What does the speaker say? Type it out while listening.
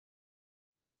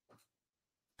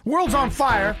World's on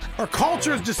fire. Our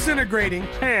culture is disintegrating.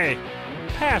 Hey,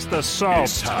 pass the salt.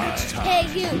 It's time.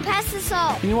 Hey, you, pass the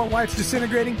salt. You know why it's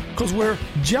disintegrating? Because we're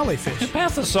jellyfish.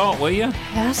 Pass the salt, will you?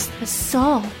 Pass the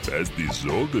salt. Pass the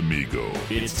salt, amigo.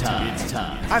 It's time.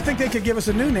 I think they could give us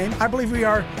a new name. I believe we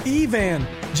are Evan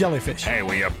jellyfish. Hey,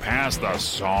 will you pass the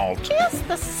salt? Pass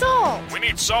the salt. We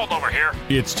need salt over here.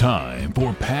 It's time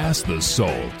for Pass the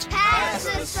Salt. Pass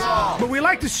the salt. But we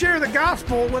like to share the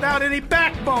gospel without any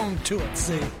backbone to it,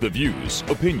 see? The views,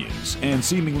 opinions, and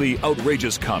seemingly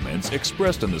outrageous comments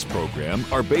expressed on this program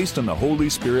are based on the Holy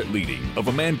Spirit leading of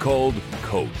a man called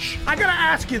Coach. I gotta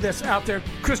ask you this out there,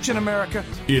 Christian America.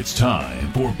 It's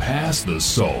time for Pass the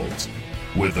Salt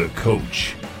with the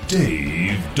Coach,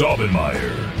 Dave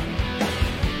Daubenmire.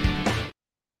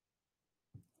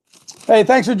 Hey,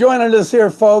 thanks for joining us here,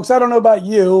 folks. I don't know about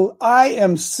you. I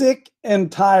am sick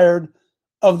and tired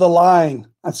of the lying.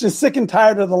 I'm just sick and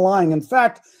tired of the lying. In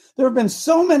fact, there have been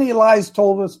so many lies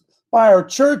told us by our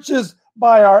churches,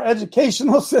 by our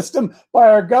educational system, by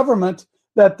our government,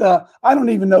 that I don't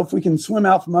even know if we can swim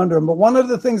out from under them. But one of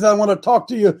the things I want to talk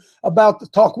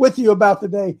with you about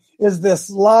today is this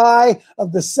lie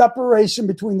of the separation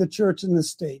between the church and the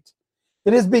state.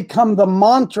 It has become the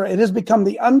mantra. It has become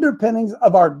the underpinnings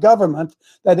of our government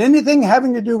that anything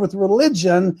having to do with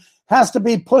religion has to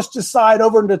be pushed aside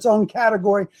over into its own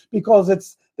category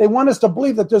because they want us to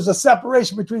believe that there's a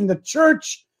separation between the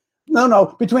church,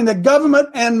 between the government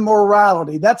and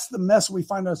morality. That's the mess we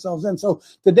find ourselves in. So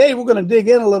today we're going to dig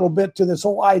in a little bit to this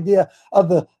whole idea of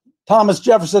the Thomas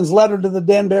Jefferson's letter to the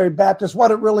Danbury Baptist, what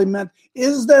it really meant.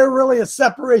 Is there really a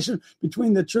separation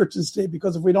between the church and state?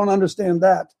 Because if we don't understand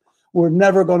that, we're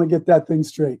never going to get that thing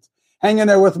straight. Hang in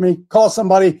there with me. Call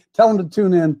somebody. Tell them to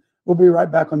tune in. We'll be right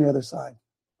back on the other side.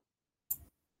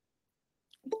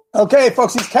 Okay,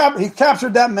 folks, he's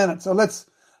captured that minute. So let's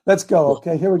go.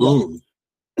 Okay, here we go.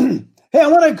 Hey, I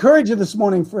want to encourage you this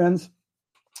morning, friends,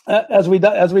 as we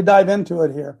dive into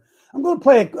it here. I'm going to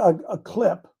play a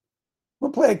clip.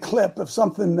 We'll play a clip of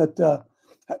something that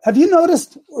have you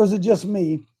noticed, or is it just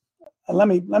me? Let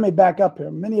me back up here.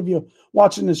 Many of you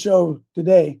watching the show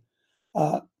today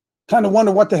kind of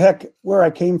wonder where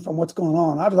I came from, what's going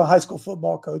on. I was a high school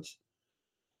football coach.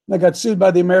 And I got sued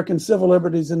by the American Civil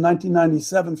Liberties in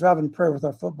 1997 for having prayer with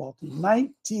our football team.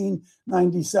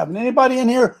 1997. Anybody in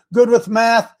here good with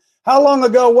math? How long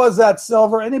ago was that,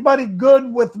 Silver? Anybody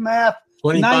good with math?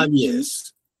 25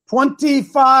 years.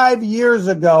 25 years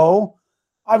ago,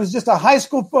 I was just a high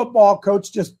school football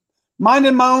coach, just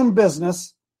minding my own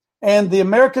business. And the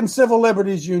American Civil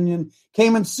Liberties Union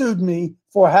came and sued me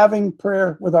for having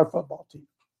prayer with our football team.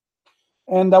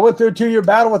 And I went through a 2-year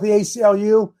battle with the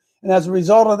ACLU. And as a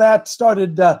result of that,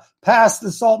 started Pass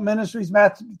the Salt Ministries.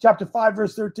 Matthew chapter 5,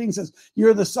 verse 13 says,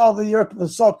 you're the salt of the earth. The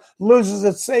salt loses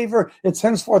its savor. It's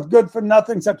henceforth good for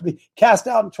nothing except to be cast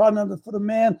out and trodden under the foot of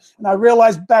man. And I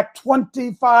realized back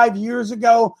 25 years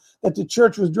ago that the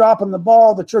church was dropping the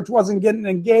ball. The church wasn't getting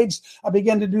engaged. I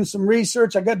began to do some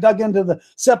research. I got dug into the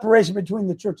separation between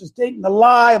the church and state and the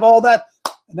lie of all that.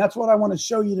 And that's what I want to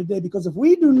show you today, because if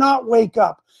we do not wake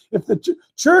up, if the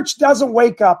church doesn't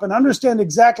wake up and understand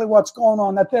exactly what's going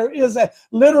on, that there is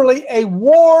literally a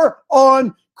war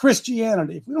on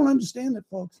Christianity. If we don't understand it,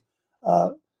 folks,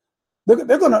 they're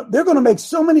going to make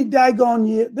so many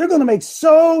daggone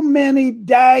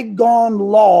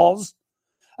laws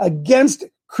against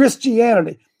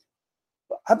Christianity.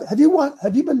 Have you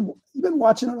been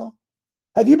watching it all?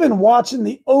 Have you been watching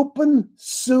the open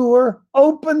sewer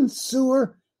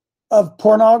of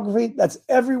pornography that's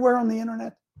everywhere on the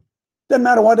internet? Doesn't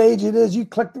matter what age it is. You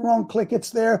click the wrong click,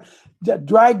 it's there.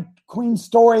 Drag queen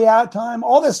story out time,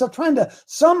 all this stuff, trying to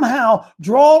somehow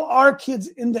draw our kids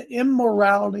into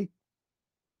immorality.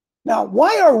 Now,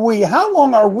 how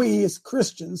long are we as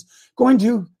Christians going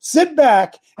to sit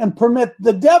back and permit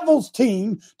the devil's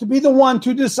team to be the one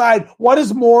to decide what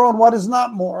is moral and what is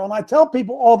not moral? And I tell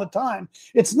people all the time,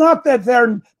 it's not that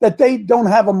they don't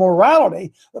have a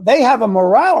morality. They have a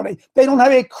morality. They don't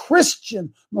have a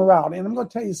Christian morality. And I'm going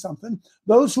to tell you something.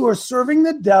 Those who are serving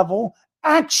the devil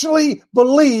actually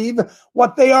believe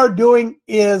what they are doing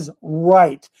is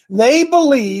right. They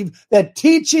believe that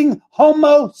teaching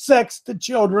homosex to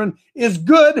children is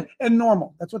good and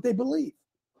normal. That's what they believe.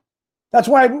 That's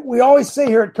why we always say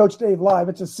here at Coach Dave Live,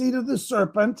 it's a seed of the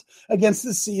serpent against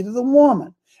the seed of the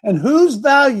woman. And whose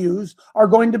values are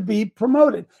going to be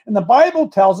promoted. And the Bible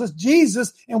tells us,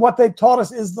 Jesus, and what they've taught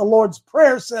us is the Lord's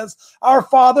Prayer says, our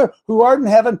Father who art in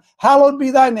heaven, hallowed be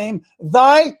thy name.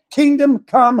 Thy kingdom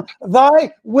come,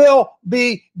 thy will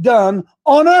be done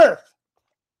on earth.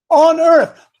 On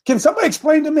earth. Can somebody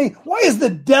explain to me, why is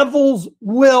the devil's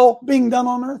will being done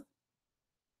on earth?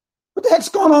 What the heck's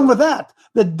going on with that?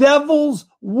 The devil's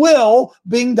will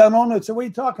being done on it. So what are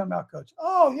you talking about, Coach?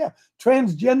 Oh, yeah.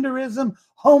 Transgenderism,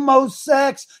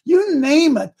 homosex, you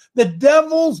name it. The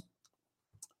devil's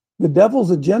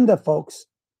agenda, folks,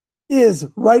 is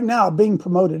right now being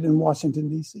promoted in Washington,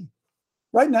 D.C.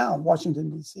 Right now in Washington,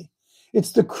 D.C.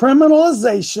 It's the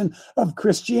criminalization of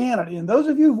Christianity. And those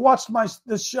of you who've watched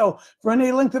this show for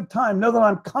any length of time know that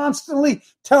I'm constantly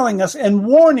telling us and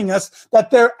warning us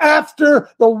that they're after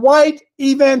the white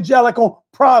evangelical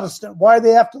Protestant. Why are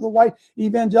they after the white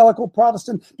evangelical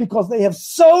Protestant? Because they have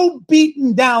so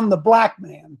beaten down the black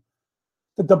man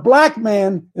that the black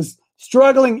man is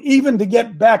struggling even to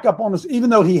get back up on us, even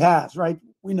though he has, right?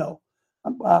 We know.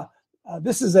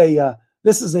 This is a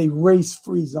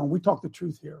race-free zone. We talk the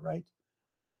truth here, right?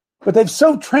 But they've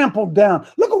so trampled down.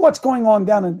 Look at what's going on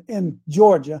down in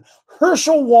Georgia.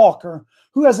 Herschel Walker,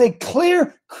 who has a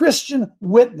clear Christian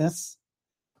witness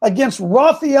against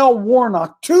Raphael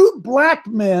Warnock, two black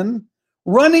men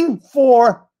running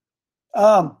for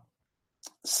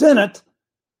Senate,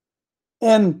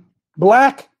 and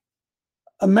black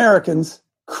Americans,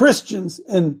 Christians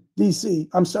in D.C.,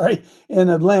 in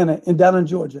Atlanta and down in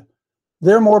Georgia.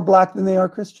 They're more black than they are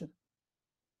Christian,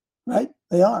 right?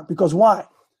 They are. Because why?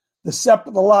 The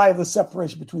lie of the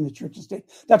separation between the church and state.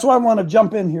 That's why I want to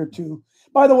jump in here too.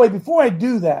 By the way, before I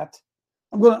do that,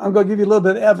 I'm going to give you a little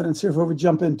bit of evidence here before we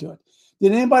jump into it.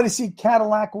 Did anybody see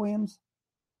Cadillac Williams?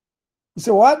 You say,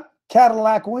 what?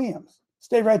 Cadillac Williams.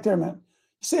 Stay right there, man.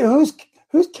 You say,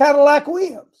 who's Cadillac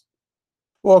Williams?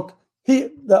 Well,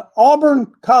 the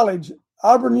Auburn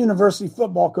University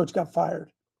football coach got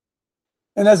fired.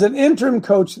 And as an interim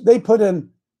coach, they put in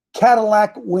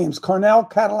Cadillac Williams, Carnell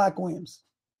Cadillac Williams.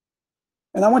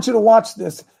 And I want you to watch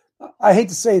this. I hate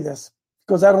to say this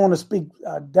because I don't want to speak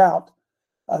doubt.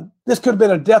 This could have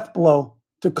been a death blow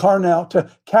to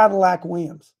Cadillac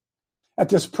Williams. At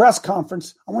this press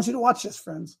conference, I want you to watch this,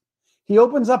 friends. He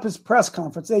opens up his press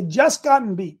conference. They'd just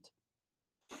gotten beat.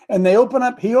 And he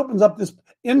opens up this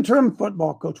interim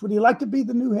football coach. Would he like to be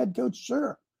the new head coach?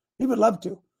 Sure. He would love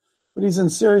to. But he's in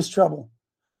serious trouble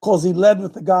because he led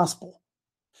with the gospel.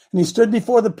 And he stood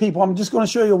before the people. I'm just going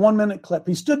to show you a 1-minute clip.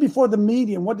 He stood before the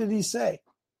media, and what did he say?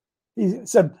 He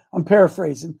said, I'm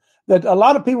paraphrasing, that a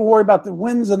lot of people worry about the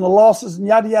wins and the losses and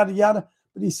yada, yada, yada.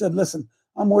 But he said, listen,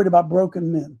 I'm worried about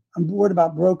broken men. I'm worried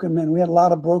about broken men. We had a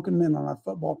lot of broken men on our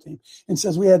football team. And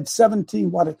says we had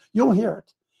 17, you'll hear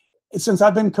it. Since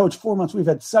I've been coach 4 months, we've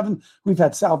had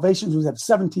salvations, we've had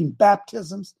 17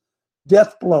 baptisms,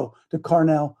 death blow to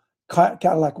Carnell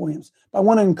Cadillac Williams. But I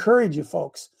want to encourage you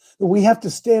folks that we have to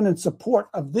stand in support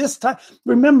of this time.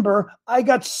 Remember, I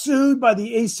got sued by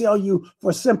the ACLU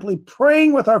for simply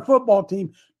praying with our football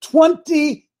team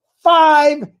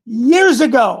 25 years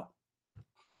ago.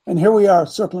 And here we are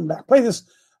circling back. Play this,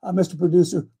 Mr.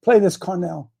 Producer. Play this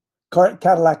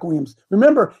Cadillac Williams.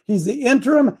 Remember, he's the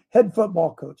interim head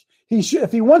football coach.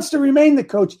 If he wants to remain the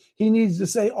coach, he needs to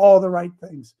say all the right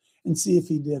things, and see if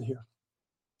he did here.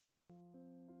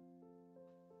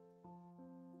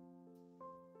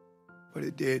 But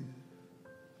it didn't.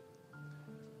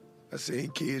 I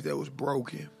seen kids that was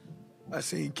broken. I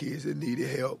seen kids that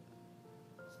needed help.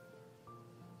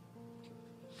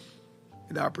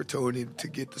 An opportunity to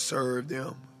get to serve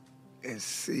them and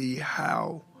see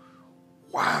how,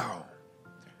 wow,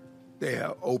 they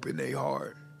have opened their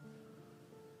heart.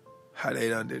 How they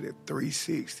done did it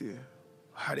 360.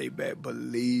 How they back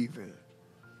believing.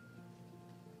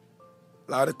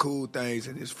 A lot of cool things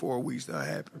in this 4 weeks done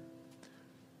happened.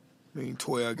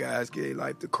 12 guys get their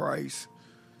life to Christ.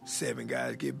 7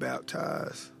 guys get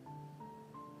baptized.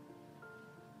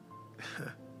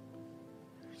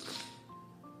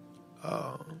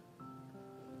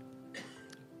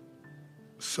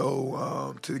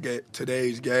 To get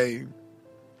today's game,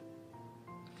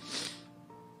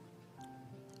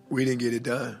 we didn't get it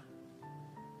done.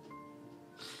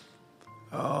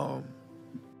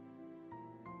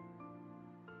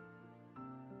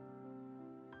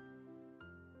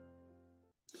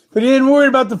 But he didn't worry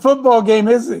about the football game,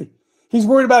 is he? He's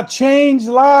worried about changed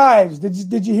lives.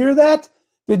 Did you hear that?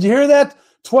 Did you hear that?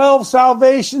 12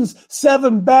 salvations,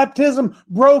 7 baptism,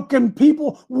 broken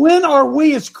people. When are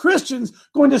we as Christians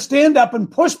going to stand up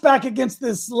and push back against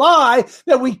this lie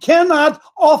that we cannot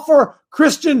offer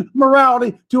Christian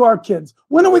morality to our kids?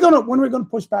 When are we going to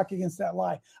push back against that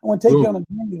lie? I want to take you on a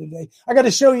journey today. I got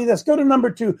to show you this. Go to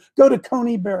number 2. Go to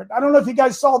Coney Barrett. I don't know if you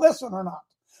guys saw this one or not.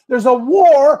 There's a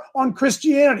war on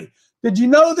Christianity. Did you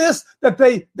know this? That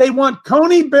they want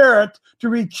Coney Barrett to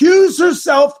recuse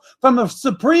herself from the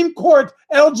Supreme Court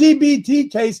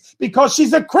LGBT case because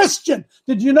she's a Christian.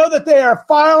 Did you know that they are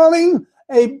filing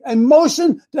a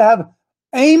motion to have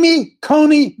Amy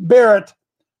Coney Barrett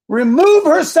remove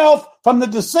herself from the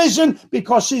decision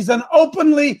because she's an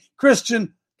openly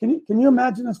Christian. Can you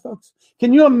imagine this, folks?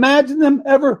 Can you imagine them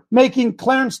ever making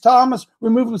Clarence Thomas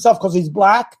remove himself because he's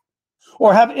black?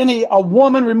 Or have a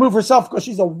woman remove herself because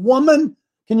she's a woman?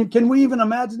 Can we even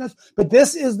imagine this? But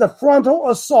this is the frontal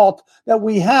assault that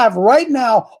we have right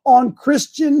now on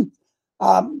Christian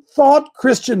thought,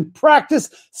 Christian practice,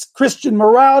 Christian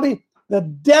morality. The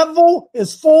devil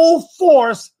is full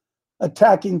force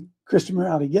attacking Christian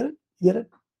morality. Get it? Get it?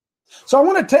 So I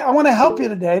want to help you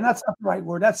today, and that's not the right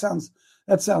word. That sounds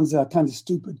kind of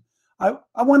stupid. I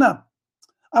want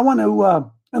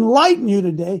to enlighten you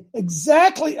today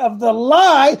exactly of the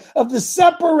lie of the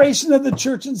separation of the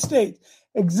church and state.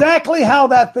 Exactly how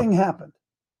that thing happened.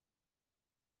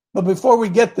 But before we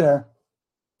get there,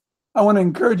 I want to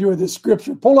encourage you with this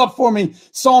scripture. Pull up for me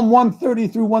Psalm 130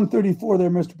 through 134 there,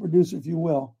 Mr. Producer, if you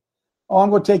will. Oh, I'm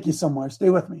going to take you somewhere. Stay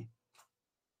with me.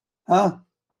 Huh?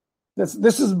 This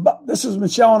is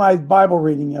Michelle and I's Bible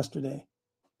reading yesterday.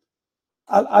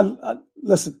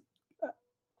 Listen,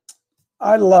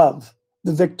 I love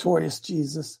the victorious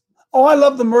Jesus. Oh, I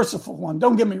love the merciful one.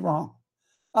 Don't get me wrong.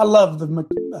 I love the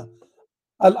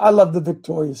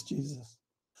victorious Jesus.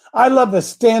 I love the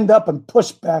stand up and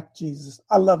push back Jesus.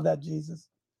 I love that Jesus.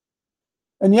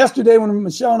 And yesterday when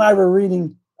Michelle and I were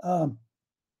reading,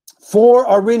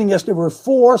 yesterday were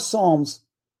 4 Psalms.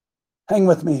 Hang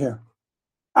with me here.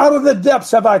 Out of the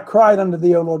depths have I cried unto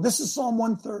thee, O Lord. This is Psalm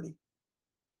 130.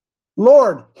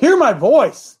 Lord, hear my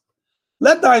voice.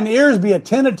 Let thine ears be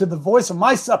attentive to the voice of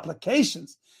my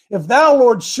supplications. If thou,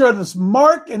 Lord, shouldest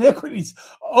mark iniquities,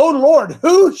 O Lord,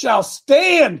 who shall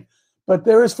stand? But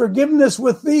there is forgiveness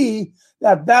with thee,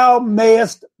 that thou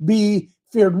mayest be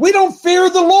feared. We don't fear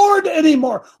the Lord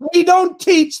anymore. We don't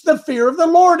teach the fear of the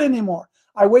Lord anymore.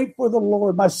 I wait for the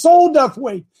Lord. My soul doth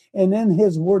wait, and in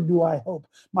his word do I hope.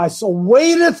 My soul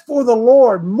waiteth for the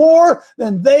Lord more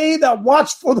than they that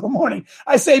watch for the morning.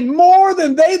 I say more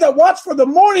than they that watch for the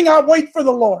morning, I wait for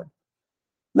the Lord.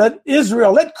 Let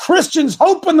Christians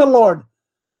hope in the Lord.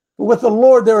 For with the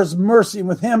Lord there is mercy, and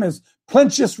with him is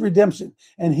plenteous redemption,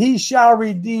 and he shall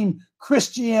redeem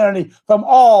Christianity from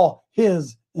all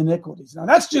his iniquities. Now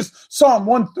that's just Psalm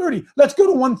 130. Let's go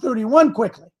to 131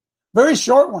 quickly. Very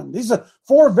short one. These are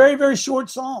 4 very, very short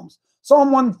Psalms.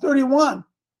 Psalm 131.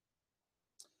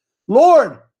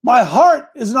 Lord, my heart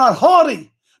is not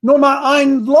haughty, nor my eye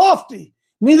lofty.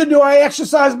 Neither do I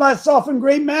exercise myself in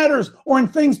great matters or in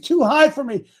things too high for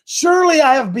me. Surely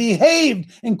I have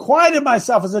behaved and quieted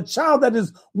myself as a child that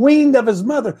is weaned of his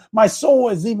mother. My soul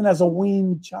is even as a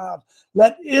weaned child.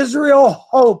 Let Israel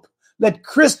hope. Let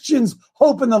Christians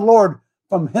hope in the Lord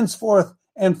from henceforth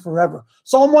and forever.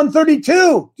 Psalm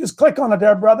 132. Just click on it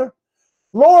there, brother.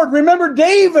 Lord, remember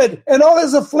David and all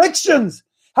his afflictions,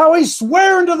 how he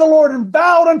sware unto the Lord and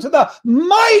vowed unto the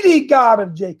mighty God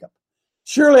of Jacob.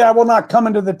 Surely I will not come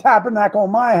into the tabernacle of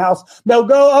my house. They'll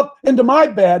go up into my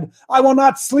bed. I will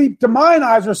not sleep to mine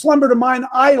eyes or slumber to mine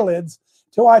eyelids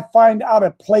till I find out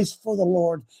a place for the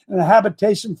Lord and a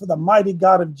habitation for the mighty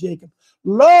God of Jacob.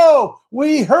 Lo,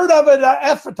 we heard of it at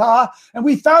Ephratah, and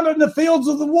we found it in the fields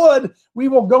of the wood. We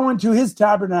will go into his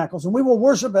tabernacles, and we will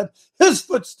worship at his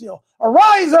footstool.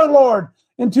 Arise, O Lord,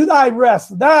 into thy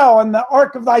rest, thou and the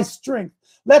ark of thy strength.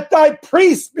 Let thy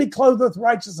priests be clothed with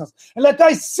righteousness, and let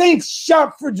thy saints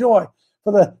shout for joy.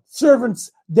 For the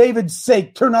servants David's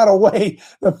sake, turn not away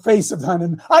the face of thine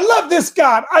enemy. I love this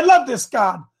God. I love this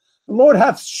God. The Lord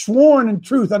hath sworn in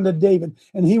truth unto David,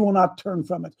 and he will not turn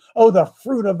from it. Oh, the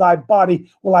fruit of thy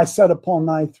body will I set upon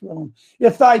thy throne.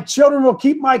 If thy children will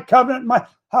keep my covenant,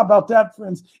 how about that,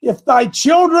 friends? If thy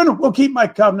children will keep my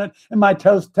covenant and my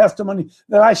testimony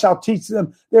that I shall teach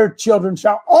them, their children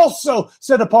shall also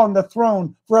sit upon the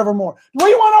throne forevermore. Do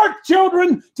we want our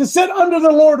children to sit under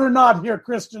the Lord or not here,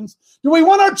 Christians? Do we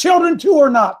want our children to or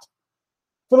not?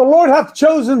 For the Lord hath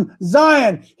chosen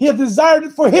Zion. He hath desired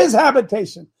it for his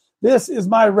habitation. This is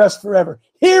my rest forever.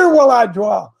 Here will I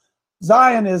dwell.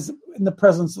 Zion is in the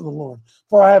presence of the Lord,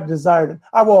 for I have desired it.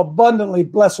 I will abundantly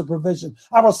bless her provision.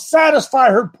 I will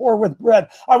satisfy her poor with bread.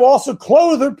 I will also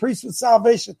clothe her priests with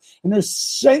salvation, and her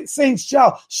saints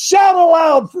shall shout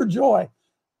aloud for joy.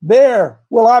 There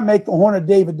will I make the horn of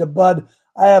David to bud.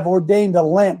 I have ordained a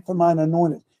lamp for mine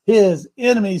anointed. His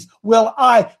enemies will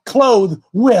I clothe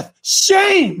with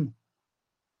shame.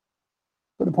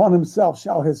 But upon himself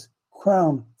shall his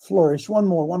crown flourish. One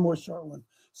more short one.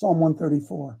 Psalm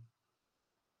 134.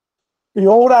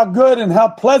 Behold how good and how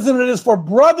pleasant it is for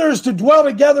brothers to dwell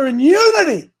together in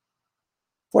unity.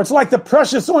 For it's like the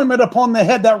precious ointment upon the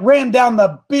head that ran down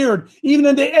the beard, even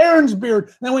into Aaron's beard,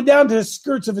 and then went down to his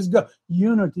skirts of his garment.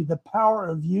 Unity, the power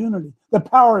of unity. The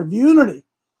power of unity.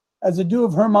 As the dew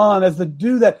of Hermon, as the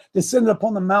dew that descended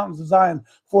upon the mountains of Zion.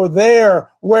 For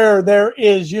there, where there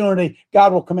is unity,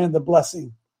 God will command the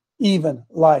blessing, even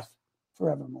life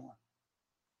forevermore.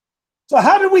 So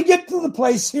how did we get to the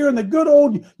place here in the good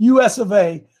old US of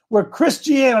A where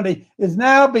Christianity is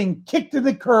now being kicked to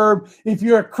the curb? If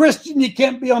you're a Christian, you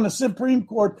can't be on the Supreme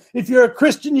Court. If you're a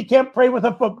Christian, you can't pray with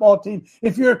a football team.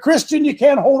 If you're a Christian, you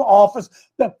can't hold office.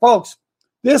 But folks,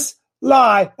 this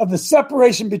lie of the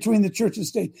separation between the church and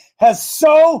state has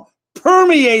so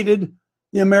permeated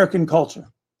the American culture.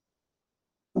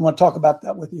 I want to talk about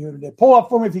that with you here today. Pull up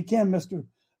for me if you can,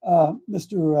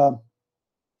 Mr.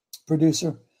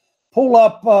 Producer. Pull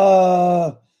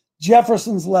up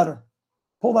Jefferson's letter.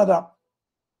 Pull that up.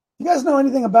 You guys know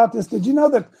anything about this? Did you know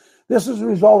that this was a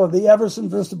result of the Everson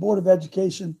versus the Board of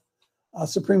Education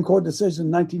Supreme Court decision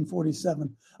in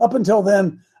 1947? Up until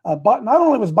then, not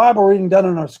only was Bible reading done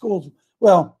in our schools,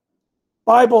 well,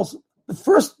 Bibles,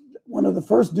 one of the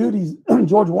first duties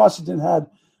George Washington had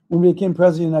when he became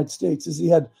president of the United States is he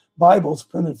had Bibles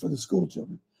printed for the school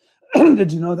children.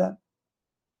 Did you know that?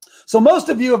 So most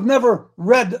of you have never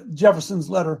read Jefferson's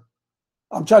letter.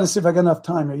 I'm trying to see if I got enough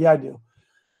time here. Yeah, I do.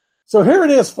 So here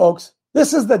it is, folks.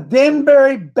 This is the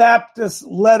Danbury Baptist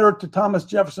letter to Thomas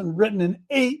Jefferson written in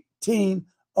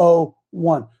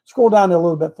 1801. Scroll down there a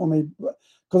little bit for me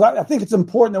because I think it's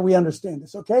important that we understand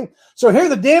this, okay? So here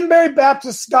the Danbury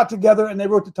Baptists got together and they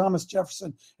wrote to Thomas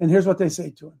Jefferson, and here's what they say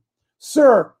to him.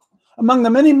 Sir, among the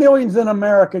many millions in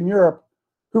America and Europe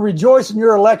who rejoice in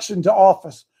your election to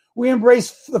office, we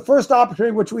embrace the first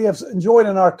opportunity which we have enjoyed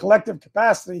in our collective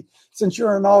capacity since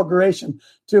your inauguration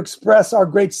to express our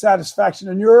great satisfaction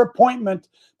in your appointment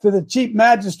to the Chief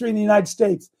Magistrate in the United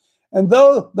States. And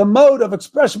though the mode of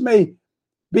expression may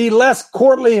be less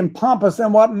courtly and pompous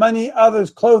than what many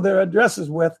others clothe their addresses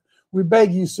with, we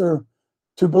beg you, sir,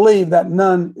 to believe that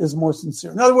none is more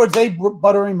sincere. In other words, they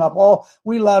butter him up. Oh,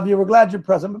 we love you. We're glad you're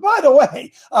president. But by the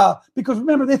way, because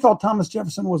remember, they thought Thomas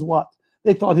Jefferson was what?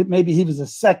 They thought maybe he was a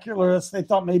secularist. They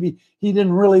thought maybe he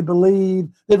didn't really believe.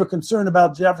 They were concerned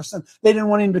about Jefferson. They didn't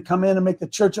want him to come in and make the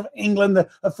Church of England the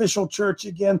official church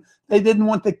again. They didn't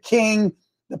want the king,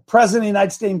 the president of the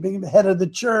United States, being the head of the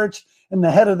church and the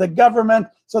head of the government.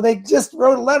 So they just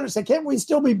wrote a letter saying, can't we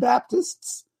still be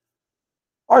Baptists?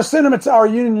 Our sentiments are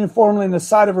uniformly in the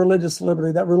side of religious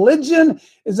liberty, that religion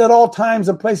is at all times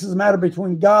and places a matter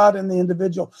between God and the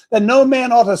individual, that no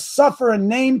man ought to suffer in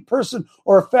name, person,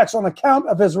 or effects on account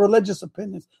of his religious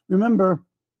opinions. Remember,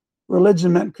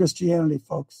 religion meant Christianity,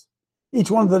 folks. Each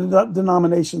one of the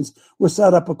denominations were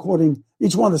set up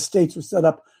each one of the states was set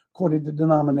up according to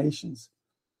denominations.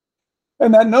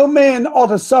 And that no man ought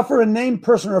to suffer in name,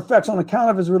 person, or effects on account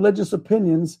of his religious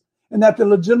opinions, and that the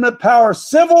legitimate power of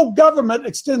civil government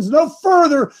extends no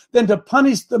further than to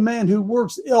punish the man who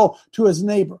works ill to his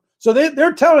neighbor. So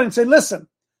they're telling him, say, listen,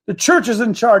 the church is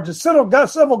in charge. The civil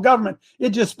government,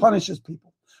 it just punishes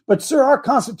people. But, sir, our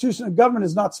constitution of government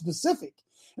is not specific.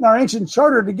 And our ancient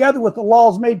charter, together with the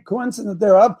laws made coincident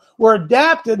thereof, were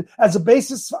adapted as a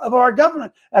basis of our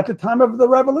government at the time of the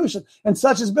Revolution. And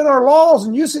such has been our laws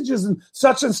and usages, and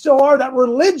such and still are, that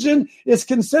religion is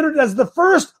considered as the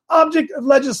first object of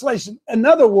legislation. In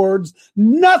other words,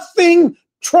 nothing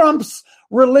trumps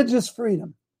religious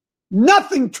freedom.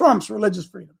 Nothing trumps religious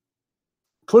freedom,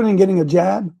 including getting a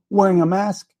jab, wearing a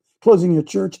mask, closing your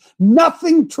church.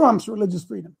 Nothing trumps religious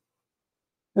freedom.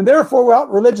 And therefore,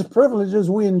 what religious privileges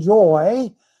we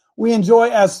enjoy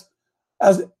as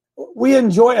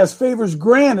favors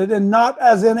granted and not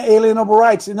as inalienable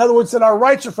rights. In other words, that our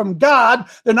rights are from God.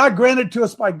 They're not granted to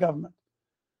us by government.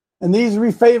 And these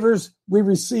favors we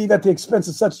receive at the expense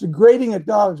of such degrading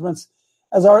acknowledgments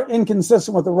as are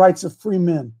inconsistent with the rights of free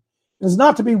men. It is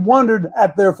not to be wondered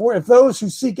at, therefore, if those who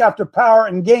seek after power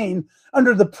and gain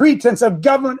under the pretense of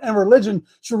government and religion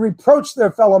should reproach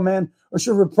their fellow men or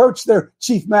should reproach their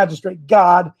chief magistrate,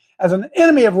 God, as an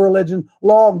enemy of religion,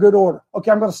 law, and good order.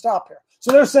 Okay, I'm going to stop here.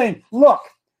 So they're saying, look,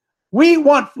 we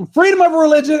want freedom of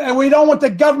religion and we don't want the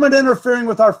government interfering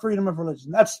with our freedom of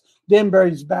religion. That's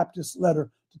Danbury's Baptist letter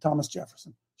to Thomas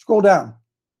Jefferson. Scroll down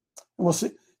and we'll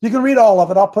see. You can read all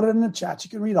of it. I'll put it in the chat. You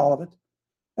can read all of it.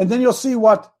 And then you'll see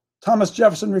what Thomas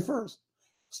Jefferson refers.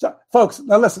 Folks,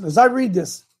 now listen, as I read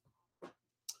this,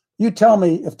 you tell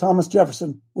me if Thomas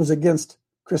Jefferson was against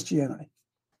Christianity.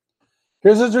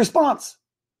 Here's his response.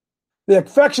 The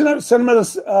affectionate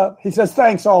sentiment of, he says,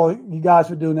 thanks all of you guys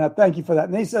for doing that. Thank you for that.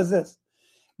 And he says this,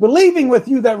 believing with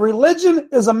you that religion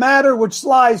is a matter which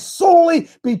lies solely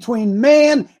between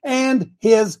man and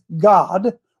his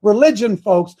God. Religion,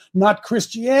 folks, not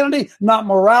Christianity, not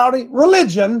morality,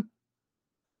 religion,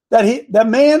 that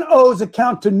man owes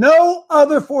account to no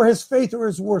other for his faith or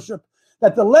his worship,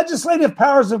 that the legislative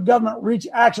powers of government reach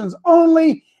actions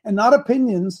only and not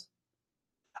opinions.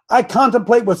 I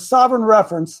contemplate with sovereign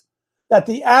reference that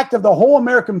the act of the whole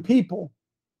American people,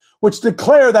 which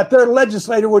declare that their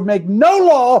legislator would make no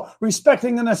law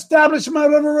respecting an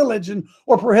establishment of a religion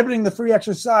or prohibiting the free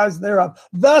exercise thereof,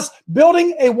 thus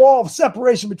building a wall of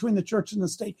separation between the church and the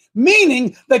state,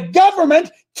 meaning the government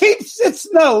keeps its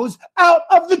nose out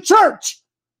of the church,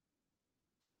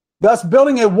 thus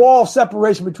building a wall of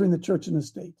separation between the church and the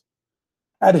state.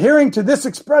 Adhering to this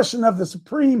expression of the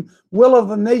supreme will of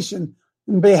the nation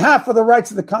in behalf of the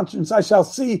rights of the conscience, I shall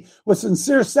see with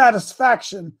sincere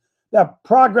satisfaction that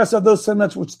progress of those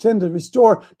sentiments which tend to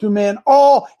restore to man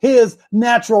all his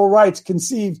natural rights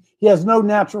conceived. He has no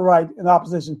natural right in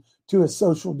opposition to his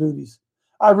social duties.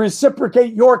 I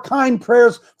reciprocate your kind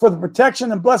prayers for the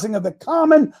protection and blessing of the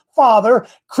common Father,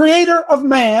 creator of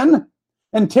man,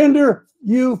 and tender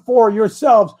you for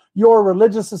yourselves, your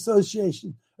religious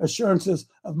association, assurances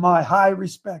of my high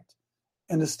respect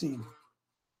and esteem.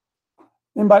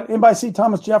 Anybody see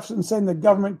Thomas Jefferson saying the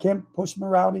government can't push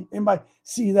morality? Anybody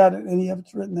see that in any of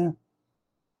it's written there?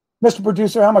 Mr.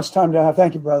 Producer, how much time do I have?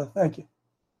 Thank you, brother. Thank you.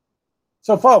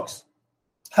 So, folks,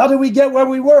 how did we get where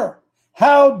we were?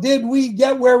 How did we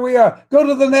get where we are? Go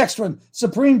to the next one,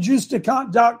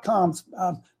 supremejuice.com,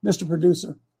 Mr.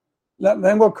 Producer.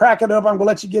 Then we'll crack it up. I'm going to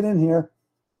let you get in here.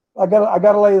 I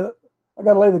got to lay the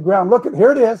ground. Look,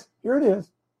 here it is. Here it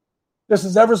is. This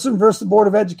is Everson versus the Board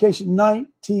of Education,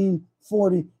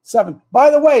 1947. By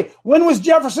the way, when was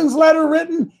Jefferson's letter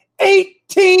written?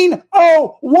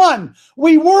 1801.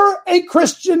 We were a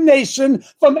Christian nation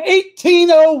from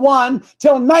 1801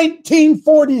 till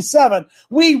 1947.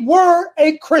 We were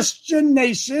a Christian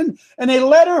nation, and a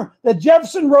letter that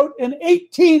Jefferson wrote in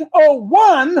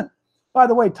 1801. By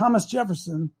the way, Thomas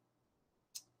Jefferson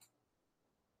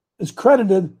is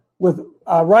credited with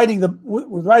writing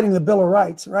the Bill of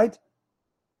Rights, right?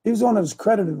 He was the one that was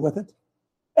credited with it.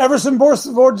 Everson Board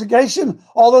of Education,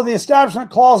 although the Establishment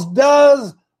Clause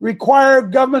does require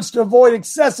governments to avoid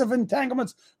excessive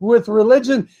entanglements with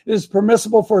religion, it is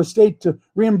permissible for a state to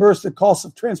reimburse the cost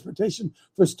of transportation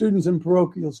for students in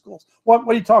parochial schools. What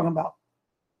are you talking about?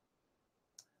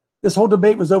 This whole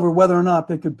debate was over whether or not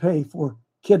they could pay for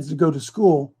kids to go to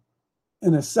school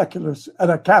in a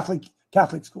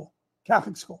Catholic school.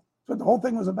 That's what the whole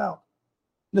thing was about.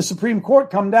 The Supreme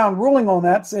Court come down ruling on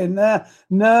that, saying, I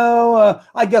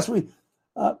guess they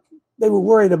were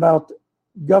worried about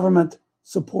government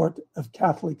support of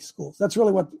Catholic schools. That's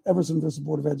really what Everson versus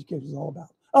Board of Education is all about.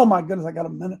 Oh my goodness, I got a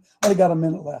minute. I only got a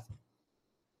minute left.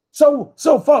 So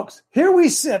folks, here we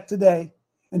sit today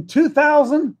in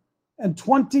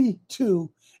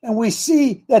 2022, and we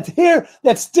see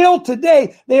that still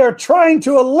today they are trying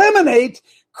to eliminate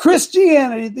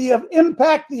Christianity, the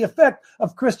effect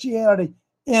of Christianity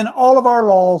in all of our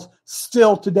laws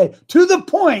still today, to the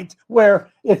point where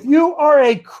if you are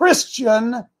a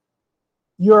Christian,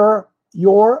 your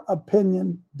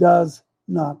opinion does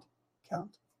not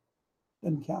count.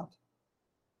 Doesn't count.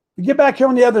 We get back here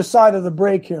on the other side of the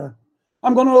break here.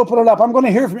 I'm going to open it up. I'm going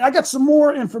to hear from you. I got some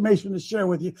more information to share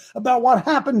with you about what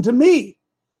happened to me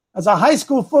as a high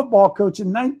school football coach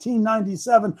in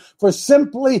 1997 for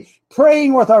simply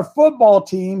praying with our football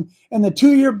team in the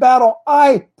 2-year battle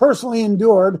I personally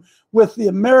endured with the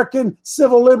American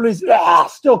Civil Liberties,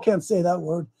 still can't say that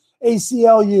word,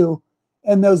 ACLU,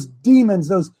 and those demons,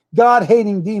 those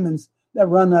God-hating demons that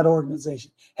run that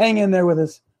organization. Hang in there with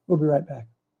us. We'll be right back.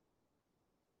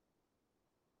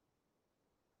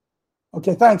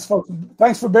 Okay, thanks, folks.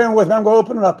 Thanks for bearing with me. I'm going to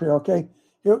open it up here, okay?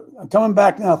 Here, I'm coming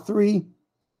back now. 3,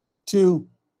 2,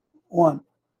 1.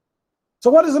 So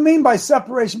what does it mean by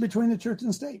separation between the church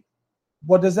and state?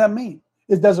 What does that mean?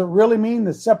 Does it really mean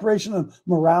the separation of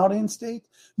morality and state?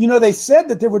 You know, they said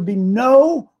that there would be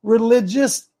no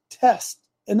religious test.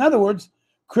 In other words,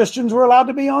 Christians were allowed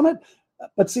to be on it.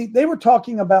 But see, they were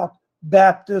talking about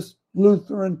Baptist,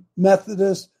 Lutheran,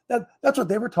 Methodist. That's what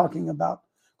they were talking about.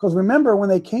 Because remember, when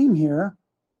they came here,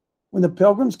 when the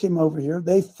pilgrims came over here,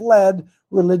 they fled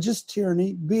religious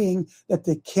tyranny, being that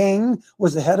the king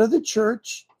was the head of the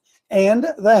church and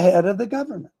the head of the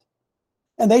government.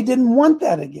 And they didn't want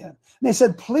that again. And they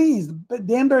said, please,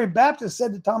 Danbury Baptist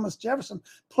said to Thomas Jefferson,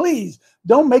 please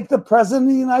don't make the president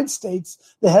of the United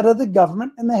States the head of the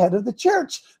government and the head of the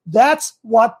church. That's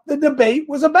what the debate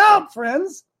was about,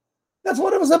 friends. That's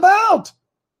what it was about.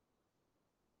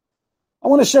 I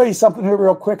want to show you something here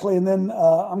real quickly, and then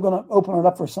I'm going to open it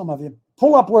up for some of you.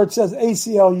 Pull up where it says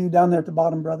ACLU down there at the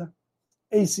bottom, brother.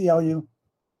 ACLU.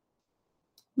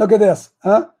 Look at this,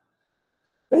 huh?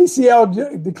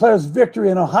 ACL declares victory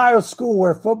in Ohio school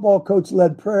where football coach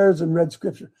led prayers and read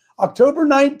scripture. October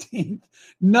 19th,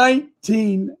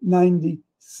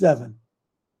 1997.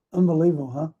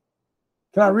 Unbelievable, huh?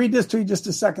 Can I read this to you just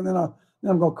a second? Then I'm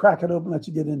going to crack it open and let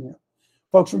you get in here.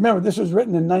 Folks, remember, this was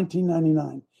written in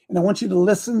 1999. And I want you to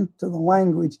listen to the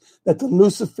language that the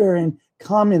Luciferian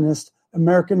Communist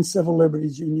American Civil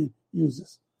Liberties Union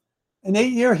uses. An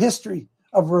 8-year history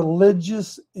of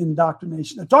religious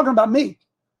indoctrination. They're talking about me.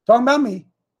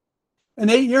 An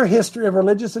 8-year history of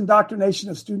religious indoctrination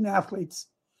of student athletes.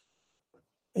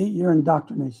 8-year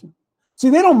indoctrination. See,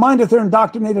 they don't mind if they're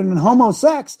indoctrinated in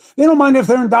homosex. They don't mind if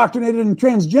they're indoctrinated in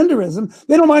transgenderism.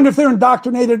 They don't mind if they're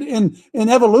indoctrinated in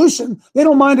evolution. They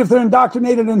don't mind if they're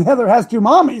indoctrinated in Heather has two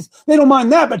mommies. They don't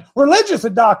mind that, but religious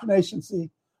indoctrination,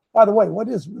 see. By the way, what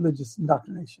is religious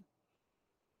indoctrination?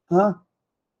 Huh?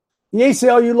 The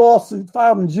ACLU lawsuit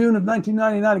filed in June of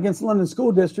 1999 against the London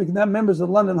School District and that members of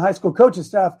the London High School coaching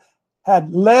staff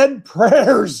had led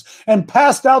prayers and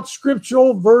passed out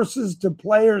scriptural verses to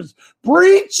players,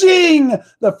 breaching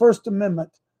the First Amendment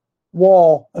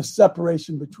wall of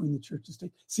separation between the church and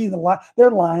state. See, they're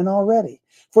lying already.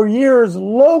 For years,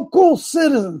 local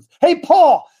citizens. Hey,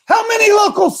 Paul, how many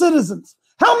local citizens?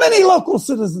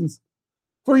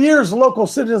 For years, local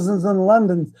citizens in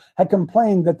London had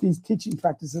complained that these teaching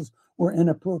practices were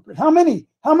inappropriate. How many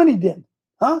did?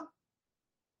 Huh?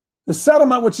 The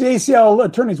settlement, which the ACL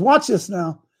attorneys, watch this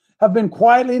now, have been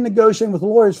quietly negotiating with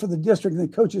lawyers for the district and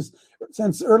the coaches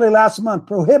since early last month,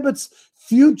 prohibits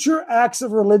future acts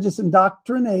of religious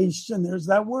indoctrination, there's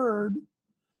that word,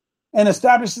 and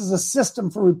establishes a system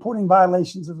for reporting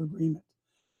violations of agreement.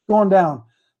 Going down,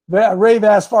 Ray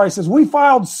Vasfari says, we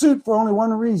filed suit for only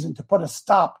one reason, to put a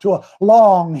stop to a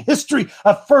long history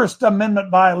of First Amendment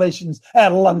violations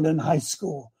at London High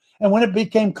School. And when it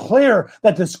became clear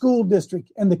that the school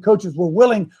district and the coaches were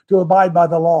willing to abide by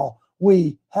the law,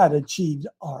 we had achieved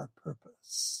our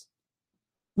purpose.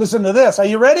 Listen to this. Are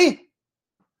you ready?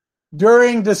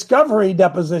 During discovery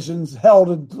depositions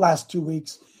held in the last 2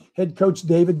 weeks, head coach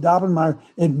David Dobbenmeyer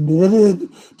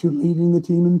admitted to leading the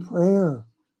team in prayer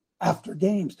after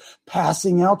games,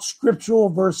 passing out scriptural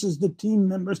verses to team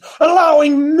members,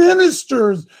 allowing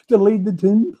ministers to lead the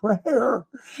team in prayer,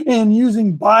 and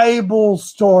using Bible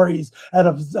stories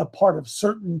as a part of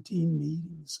certain team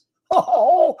meetings.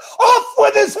 Oh, off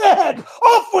with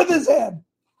his head!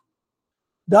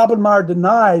 Dobbenmeyer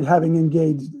denied having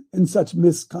engaged in such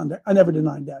misconduct. I never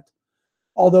denied that.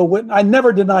 I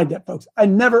never denied that, folks. I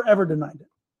never, ever denied it.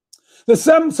 The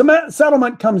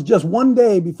settlement comes just one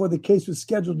day before the case was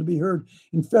scheduled to be heard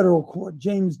in federal court.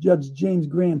 Judge James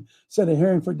Graham set a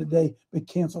hearing for today, but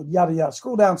canceled. Yada, yada.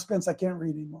 Scroll down, Spence. I can't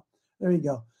read anymore. There you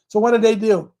go. So what did they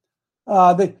do?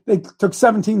 They took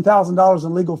 $17,000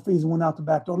 in legal fees and went out the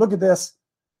back door. Look at this.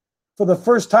 For the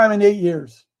first time in 8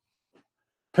 years,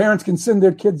 parents can send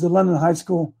their kids to London High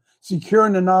School,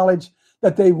 securing the knowledge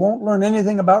that they won't learn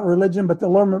anything about religion, but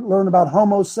they'll learn about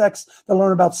homosex, they'll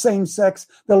learn about same-sex,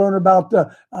 they'll learn about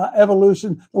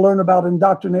evolution, they'll learn about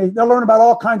indoctrination, they'll learn about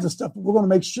all kinds of stuff. But we're going to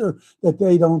make sure that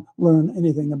they don't learn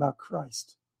anything about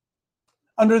Christ.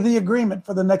 Under the agreement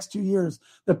for the next 2 years,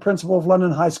 the principal of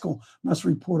London High School must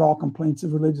report all complaints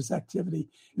of religious activity,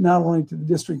 not only to the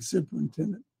district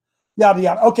superintendent. Yada,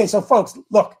 yada. Okay, so folks,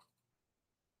 look.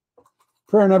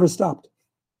 Prayer never stopped.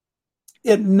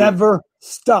 It never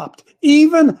stopped.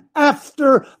 Even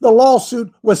after the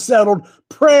lawsuit was settled,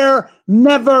 prayer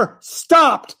never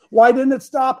stopped. Why didn't it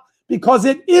stop? Because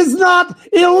it is not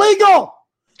illegal.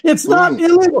 It's not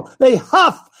illegal. They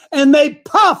huff and they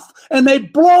puff and they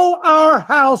blow our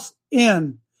house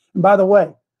in. And by the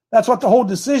way, that's what the whole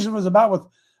decision was about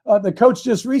with the coach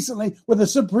just recently, where the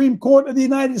Supreme Court of the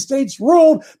United States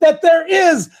ruled that there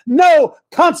is no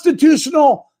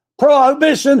constitutional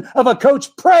prohibition of a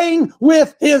coach praying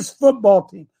with his football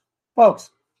team. Folks,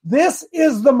 this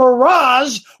is the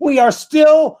mirage we are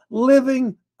still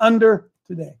living under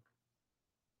today.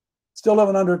 Still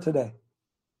living under today.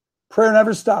 Prayer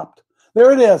never stopped.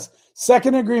 There it is.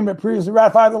 Second agreement previously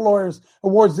ratified by the lawyers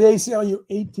awards the ACLU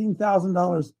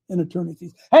 $18,000 in attorney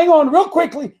fees. Hang on real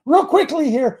quickly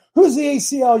here. Who's the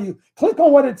ACLU? Click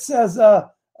on what it says.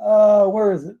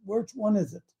 Where is it? Which one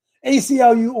is it?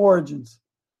 ACLU Origins.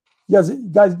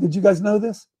 Guys, did you guys know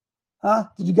this? Huh?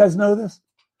 Did you guys know this?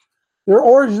 The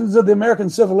origins of the American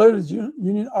Civil Liberties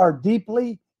Union are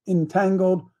deeply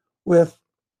entangled with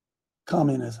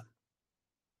communism.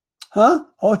 Huh?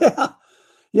 Oh, yeah.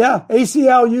 Yeah,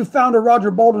 ACLU founder Roger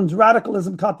Bolden's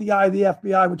radicalism caught the eye of the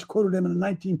FBI, which quoted him in a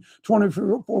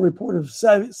 1924 report of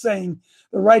saying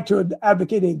the right to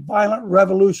advocate a violent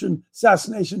revolution,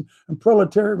 assassination, and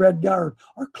proletariat Red Guard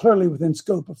are clearly within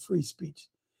scope of free speech.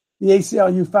 The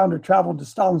ACLU founder traveled to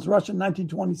Stalin's Russia in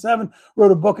 1927,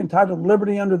 wrote a book entitled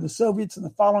Liberty Under the Soviets in the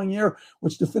following year,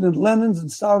 which defended Lenin's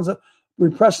and Stalin's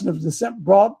repression of dissent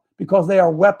brought because they are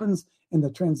weapons in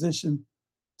the transition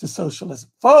to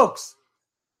socialism. Folks,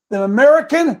 the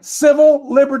American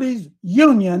Civil Liberties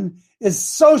Union is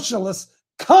socialist,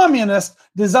 communist,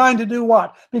 designed to do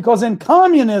what? Because in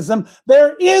communism,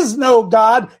 there is no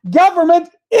God. Government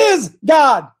is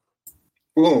God.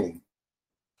 Boom.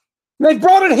 They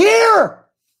brought it here.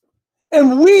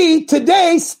 And we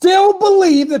today still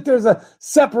believe that there's a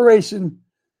separation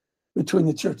between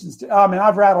the church and state. I mean,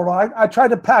 I've rattled on. I tried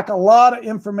to pack a lot of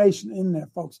information in there,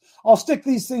 folks. I'll stick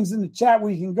these things in the chat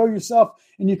where you can go yourself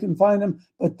and you can find them.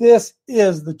 But this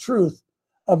is the truth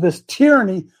of this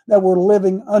tyranny that we're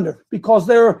living under. Because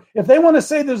if they want to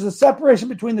say there's a separation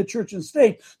between the church and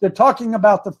state, they're talking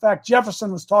about the fact,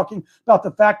 Jefferson was talking about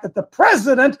the fact that the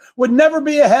president would never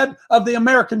be ahead of the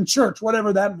American church,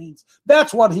 whatever that means.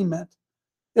 That's what he meant.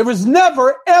 It was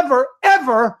never, ever,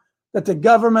 ever that the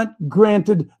government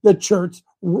granted the church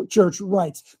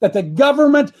rights, that the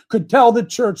government could tell the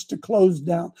church to close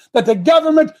down, that the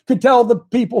government could tell the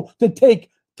people to take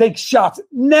shots.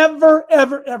 Never,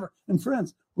 ever, ever. And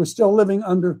friends, we're still living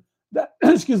under that,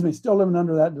 still living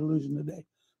under that delusion today.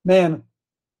 Man,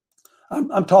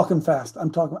 I'm talking fast. I'm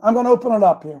going to open it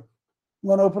up here. I'm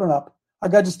going to open it up. I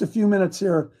got just a few minutes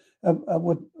here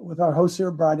with our host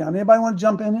here, Brian. Anybody want to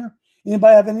jump in here?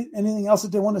 Anybody have anything else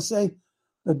that they want to say?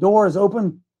 The door is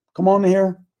open. Come on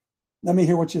here. Let me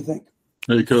hear what you think.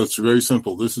 Hey, Coach, very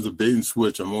simple. This is a bait and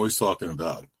switch I'm always talking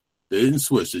about. Bait and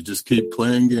switch. They just keep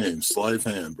playing games. Sleight of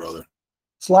hand, brother.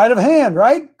 Sleight of hand,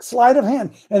 right? Sleight of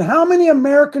hand. And how many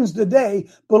Americans today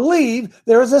believe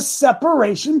there is a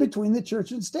separation between the church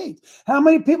and state? How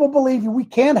many people believe we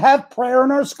can't have prayer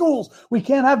in our schools? We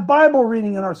can't have Bible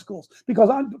reading in our schools? Because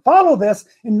follow this,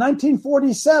 in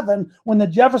 1947, when the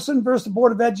Jefferson versus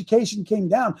Board of Education came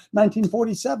down,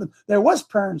 1947, there was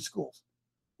prayer in schools.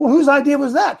 Well, whose idea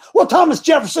was that? Well, Thomas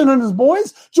Jefferson and his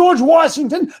boys, George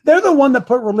Washington, they're the one that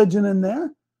put religion in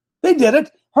there. They did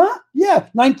it. Huh? Yeah.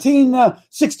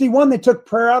 1961, they took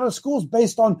prayer out of schools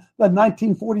based on the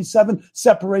 1947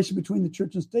 separation between the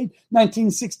church and state.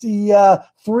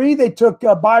 1963, they took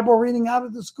Bible reading out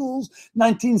of the schools.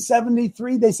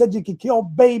 1973, they said you could kill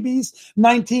babies.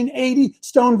 1980,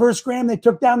 Stone versus Graham, they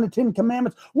took down the 10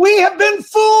 Commandments. We have been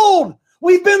fooled.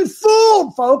 We've been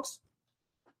fooled, folks.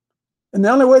 And the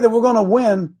only way that we're going to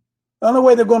win, the only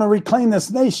way they're going to reclaim this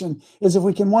nation is if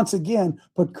we can once again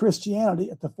put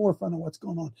Christianity at the forefront of what's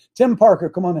going on. Tim Parker,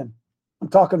 come on in. I'm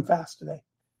talking fast today.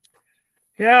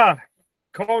 Yeah,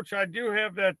 Coach, I do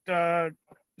have that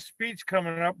speech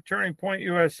coming up, Turning Point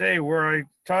USA, where I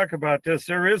talk about this.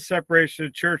 There is separation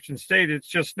of church and state. It's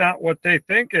just not what they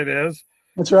think it is.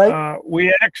 That's right.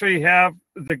 We actually have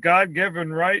the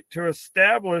God-given right to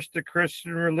establish the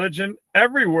Christian religion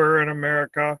everywhere in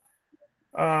America.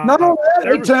 Not only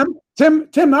that,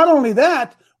 Tim, not only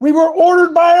that, we were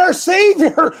ordered by our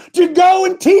Savior to go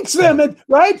and teach them,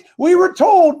 right? We were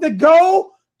told to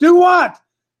go do what?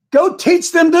 Go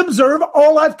teach them to observe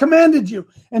all I've commanded you.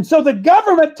 And so the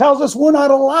government tells us we're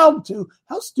not allowed to.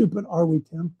 How stupid are we,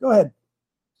 Tim? Go ahead.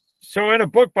 So in a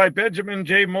book by Benjamin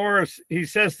J. Morris, he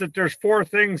says that there's 4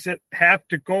 things that have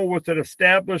to go with an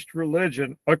established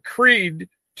religion: a creed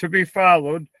to be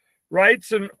followed,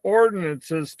 rites and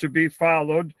ordinances to be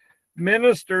followed,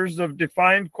 ministers of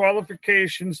defined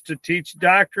qualifications to teach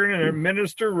doctrine and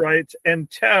administer rites,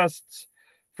 and tests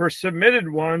for submitted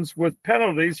ones with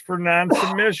penalties for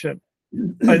non-submission.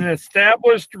 An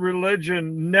established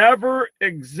religion never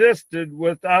existed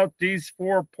without these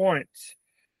 4 points.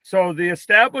 So the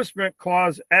Establishment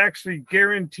Clause actually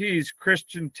guarantees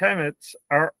Christian tenets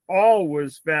are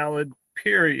always valid,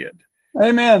 period.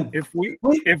 Amen. If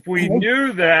we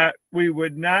knew that, we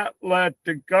would not let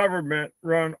the government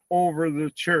run over the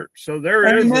church. So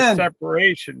there is a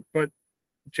separation, but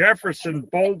Jefferson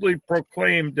boldly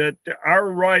proclaimed that our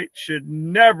rights should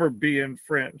never be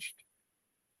infringed.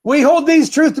 We hold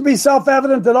these truths to be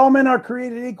self-evident that all men are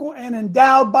created equal and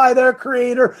endowed by their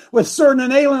Creator with certain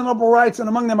inalienable rights, and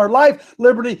among them are life,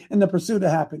 liberty, and the pursuit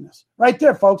of happiness. Right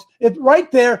there, folks. It's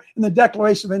right there in the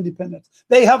Declaration of Independence.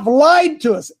 They have lied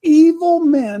to us. Evil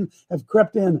men have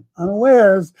crept in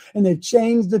unawares, and they've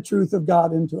changed the truth of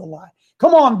God into a lie.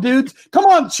 Come on, dudes. Come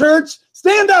on, church.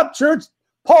 Stand up, church.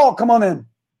 Paul, come on in.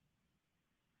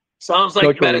 Sounds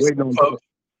like medicine, folks.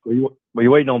 Were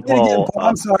you waiting on Say it again, Paul? Paul.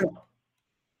 I'm sorry.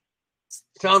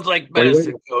 Sounds like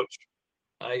medicine, Coach.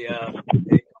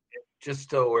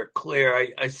 Just so we're clear,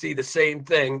 I see the same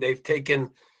thing. They've taken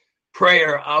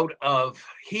prayer out of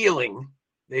healing.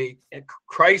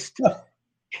 Christ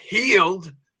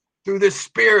healed through the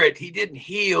spirit. He didn't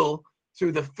heal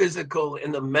through the physical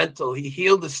and the mental. He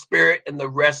healed the spirit, and the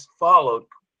rest followed.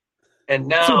 And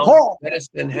now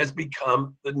medicine has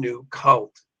become the new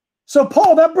cult. So,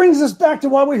 Paul, that brings us back to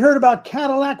what we heard about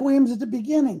Cadillac Williams at the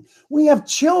beginning. We have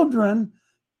children.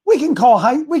 We can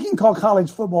call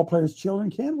college football players children,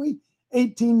 can't we?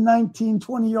 18, 19,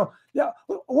 20-year-old. Yeah,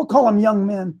 we'll call them young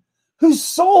men whose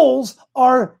souls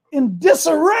are in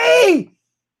disarray.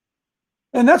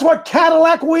 And that's what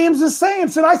Cadillac Williams is saying.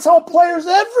 Said, I saw players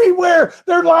everywhere.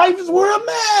 Their lives were a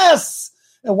mess.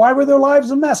 And why were their lives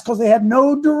a mess? Because they had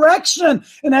no direction.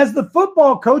 And as the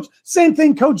football coach, same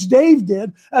thing Coach Dave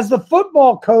did, as the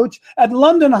football coach at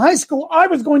London High School, I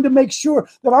was going to make sure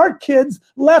that our kids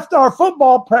left our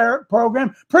football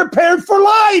program prepared for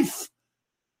life.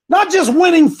 Not just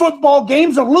winning football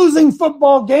games or losing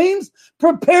football games,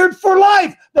 prepared for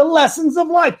life, the lessons of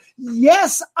life.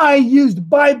 Yes, I used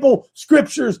Bible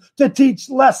scriptures to teach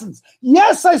lessons.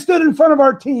 Yes, I stood in front of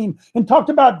our team and talked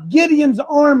about Gideon's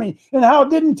army and how it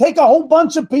didn't take a whole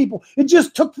bunch of people. It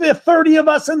just took the 30 of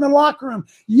us in the locker room.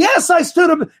 Yes, I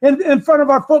stood in front of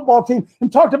our football team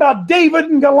and talked about David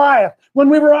and Goliath when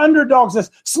we were underdogs,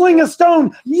 this sling a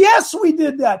stone. Yes, we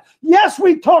did that. Yes,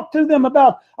 we talked to them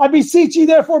about, I beseech ye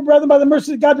therefore, brethren, by the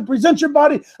mercy of God, to present your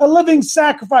body a living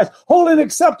sacrifice, holy and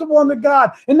acceptable unto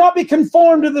God, and not be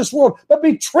conformed to this world, but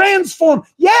be transformed.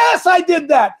 Yes, I did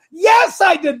that. Yes,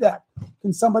 I did that.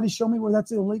 Can somebody show me where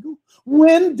that's illegal?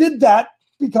 When did that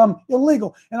become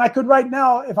illegal? And I could right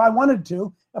now, if I wanted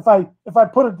to, if I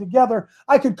put it together,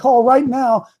 I could call right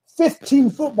now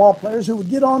 15 football players who would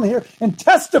get on here and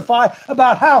testify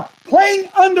about how playing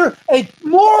under a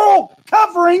moral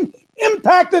covering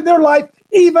impacted their life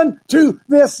even to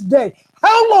this day.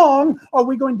 How long are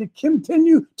we going to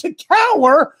continue to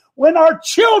cower when our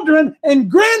children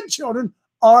and grandchildren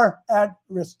are at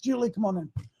risk? Julie, come on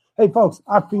in. Hey, folks,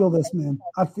 I feel this, man.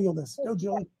 I feel this. Go,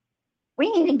 Julie. We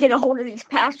need to get a hold of these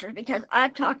pastors, because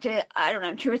I've talked to,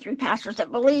 2 or 3 pastors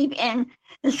that believe in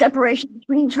the separation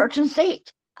between church and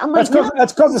state. I'm like,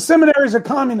 that's because the seminaries are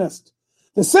communist.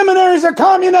 The seminaries are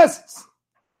communists.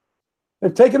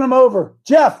 They've taken them over.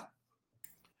 Jeff.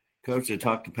 Coach, I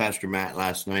talked to Pastor Matt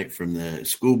last night from the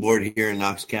school board here in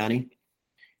Knox County,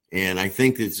 and I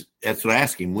think that's what I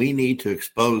asked him. We need to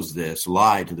expose this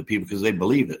lie to the people because they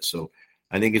believe it. So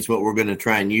I think it's what we're going to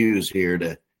try and use here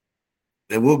that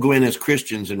we'll go in as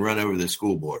Christians and run over the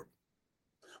school board.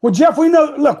 Well, Jeff, we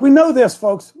know this,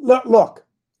 folks. Look,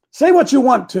 say what you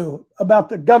want to about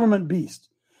the government beast.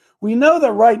 We know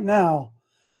that right now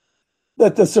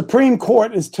that the Supreme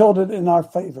Court is tilted in our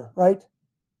favor, right?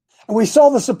 And we saw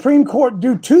the Supreme Court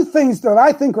do 2 things that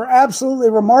I think are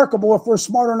absolutely remarkable if we're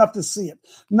smart enough to see it.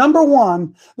 Number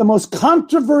one, the most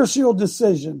controversial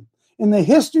decision in the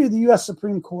history of the U.S.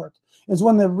 Supreme Court is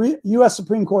when the U.S.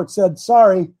 Supreme Court said,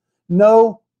 sorry,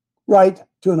 no right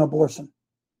to an abortion.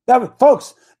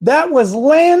 Folks, that was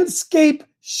landscape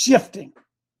shifting.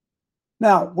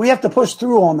 Now, we have to push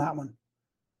through on that one.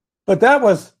 But that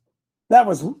was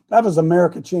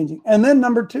America changing. And then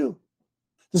number 2,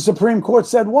 the Supreme Court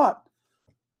said what?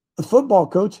 The football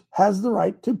coach has the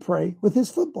right to pray with his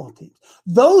football teams.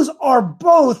 Those are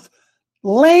both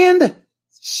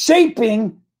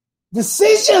land-shaping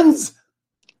decisions.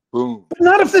 Boom. But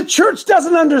not if the church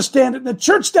doesn't understand it, the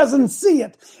church doesn't see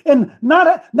it. And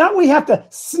not we have to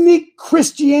sneak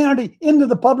Christianity into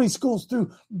the public schools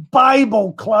through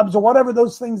Bible clubs or whatever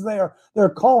those things they're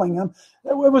calling them.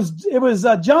 It was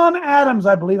John Adams,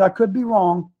 I believe, I could be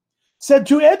wrong, said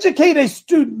to educate a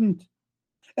student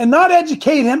and not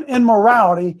educate him in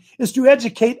morality is to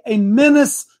educate a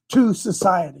menace to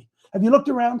society. Have you looked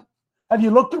around?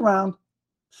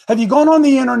 Have you gone on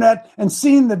the internet and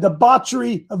seen the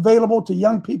debauchery available to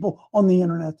young people on the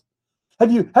internet?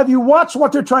 Have you watched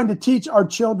what they're trying to teach our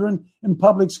children in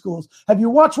public schools? Have you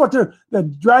watched what the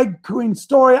drag queen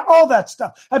story, all that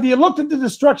stuff? Have you looked at the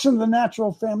destruction of the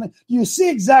natural family? Do you see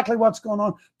exactly what's going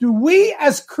on? Do we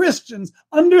as Christians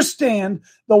understand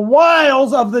the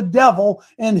wiles of the devil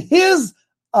and his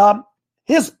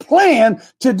plan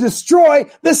to destroy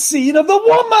the seed of the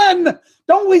woman?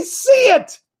 Don't we see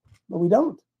it? But we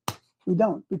don't. We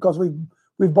don't, because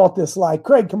we've bought this lie.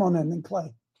 Craig, come on in, and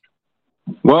Clay.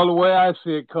 Well, the way I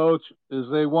see it, Coach, is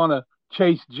they want to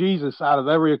chase Jesus out of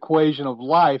every equation of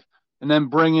life and then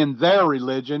bring in their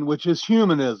religion, which is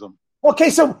humanism. Okay,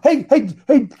 so hey,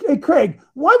 Craig,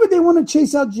 why would they want to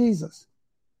chase out Jesus?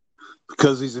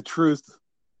 Because he's the truth.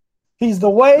 He's the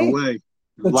way,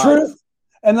 the life. truth,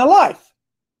 and the life.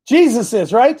 Jesus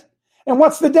is, right? And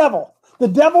what's the devil? The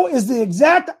devil is the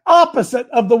exact opposite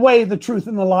of the way, the truth,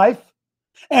 and the life.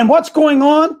 And what's going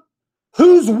on?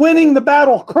 Who's winning the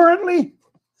battle currently?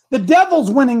 The devil's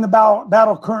winning the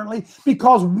battle currently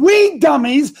because we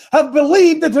dummies have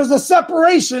believed that there's a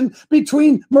separation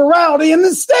between morality and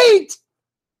the state.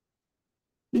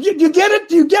 You get it?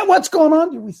 Do you get what's going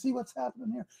on? Do we see what's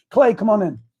happening here? Clay, come on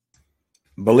in.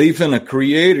 Belief in a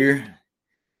creator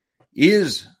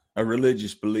is a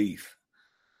religious belief.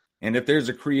 And if there's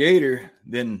a creator,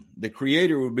 then the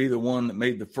creator would be the one that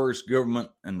made the first government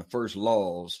and the first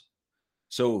laws.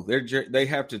 So they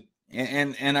have to,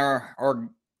 and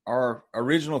our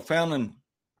original founding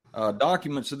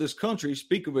documents of this country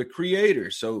speak of a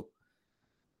creator. So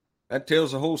that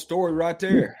tells the whole story right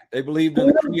there. They believed in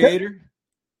a creator.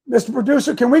 Mr.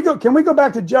 Producer, can we go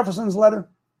back to Jefferson's letter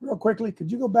real quickly?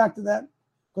 Could you go back to that?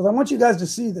 Because I want you guys to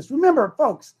see this. Remember,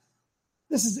 folks,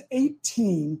 this is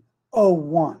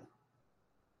 1801.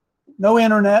 No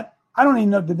internet. I don't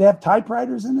even know. Did they have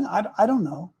typewriters in it? I don't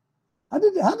know. How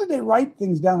did they write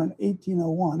things down in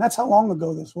 1801? That's how long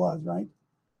ago this was, right?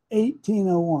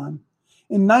 1801.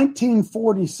 In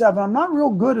 1947, I'm not real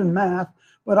good in math,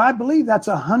 but I believe that's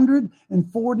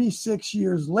 146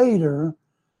 years later,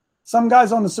 some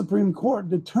guys on the Supreme Court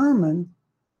determined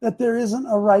that there isn't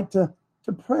a right to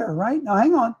prayer, right? Now,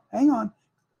 hang on.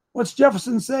 What's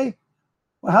Jefferson say?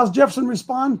 Well, how's Jefferson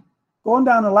respond? Going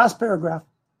down to the last paragraph.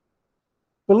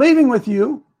 Believing with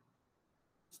you,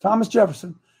 it's Thomas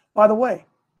Jefferson. By the way,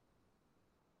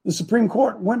 the Supreme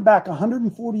Court went back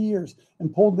 140 years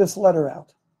and pulled this letter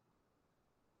out.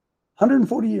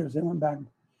 140 years, they went back.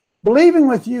 Believing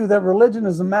with you that religion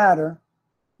is a matter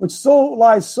which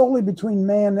lies solely between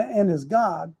man and his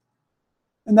God,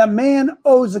 and that man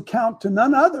owes account to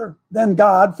none other than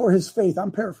God for his faith,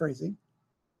 I'm paraphrasing,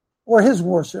 or his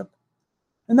worship,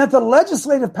 and that the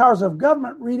legislative powers of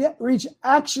government reach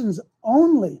actions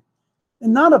only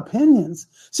and not opinions.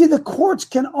 See, the courts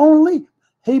can only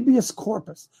habeas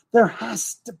corpus. There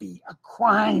has to be a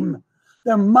crime.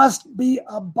 There must be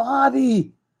a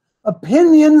body.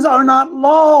 Opinions are not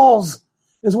laws,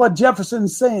 is what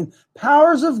Jefferson's saying.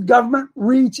 Powers of government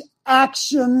reach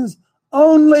actions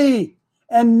only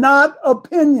and not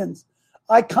opinions.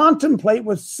 I contemplate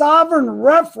with sovereign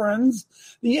reference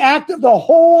the act of the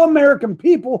whole American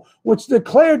people, which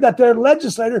declared that their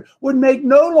legislator would make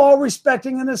no law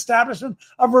respecting an establishment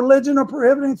of religion or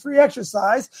prohibiting free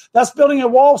exercise, thus building a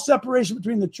wall of separation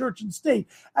between the church and state.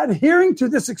 Adhering to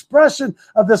this expression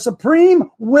of the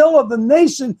supreme will of the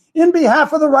nation in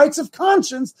behalf of the rights of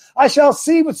conscience, I shall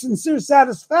see with sincere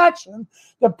satisfaction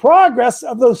the progress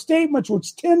of those statements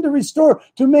which tend to restore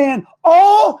to man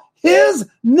all his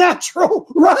natural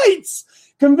rights,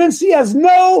 convinced he has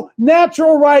no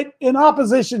natural right in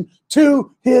opposition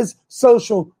to his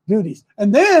social duties.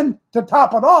 And then, to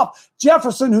top it off,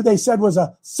 Jefferson, who they said was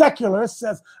a secularist,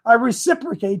 says, I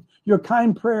reciprocate your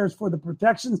kind prayers for the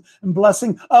protections and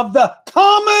blessing of the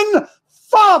common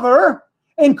Father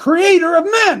and Creator of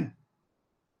men,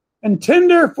 and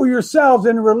tender for yourselves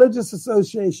in religious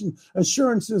association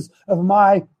assurances of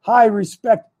my high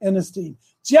respect and esteem.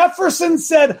 Jefferson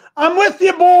said, I'm with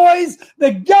you, boys.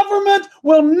 The government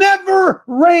will never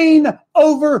reign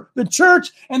over the church,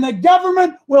 and the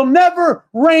government will never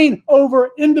reign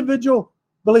over individual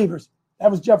believers.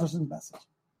 That was Jefferson's message.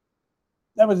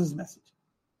 That was his message.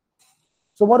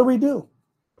 So what do we do?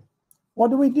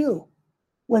 What do we do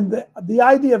when the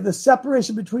idea of the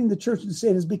separation between the church and the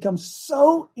state has become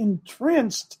so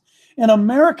entrenched in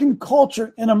American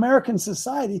culture, in American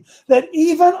society, that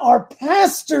even our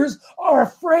pastors are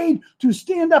afraid to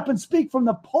stand up and speak from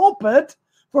the pulpit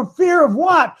for fear of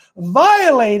what?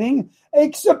 Violating a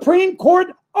Supreme Court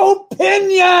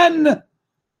opinion.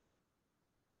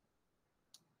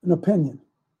 An opinion.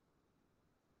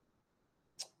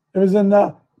 It was in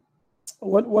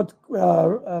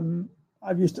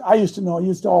I used to know. It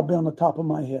used to all be on the top of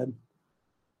my head.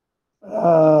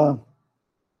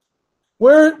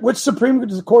 Which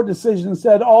Supreme Court decision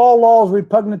said all laws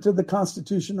repugnant to the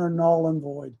Constitution are null and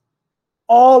void.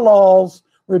 All laws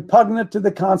repugnant to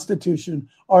the Constitution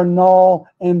are null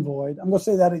and void. I'm going to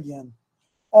say that again.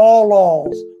 All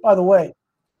laws. By the way,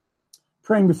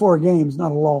 praying before a game is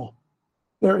not a law.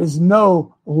 There is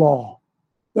no law.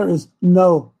 There is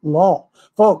no law.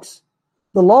 Folks,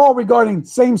 the law regarding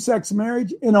same-sex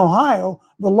marriage in Ohio,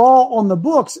 the law on the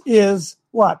books is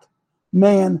what?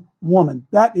 Man, woman.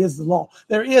 That is the law.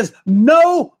 There is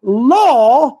no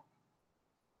law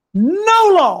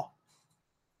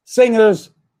saying there's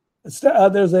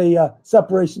a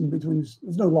separation between,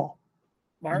 there's no law.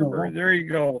 Marbury. There you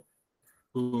go.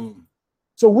 Boom.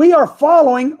 So we are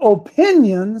following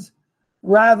opinions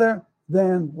rather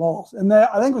than laws. And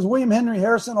I think it was William Henry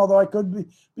Harrison, although I could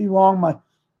be wrong. I'm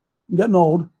getting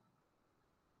old.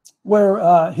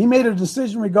 Where he made a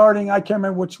decision regarding, I can't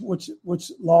remember which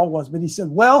law it was, but he said,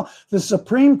 well, the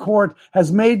Supreme Court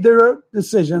has made their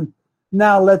decision.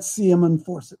 Now let's see them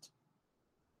enforce it.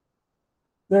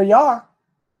 There you are.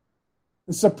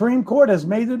 The Supreme Court has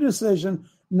made their decision.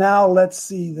 Now let's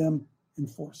see them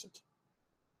enforce it.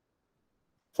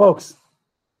 Folks,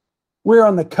 we're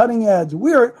on the cutting edge.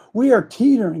 We are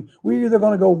teetering. We're either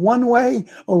going to go one way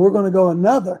or we're going to go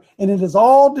another. And it is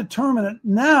all determinant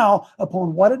now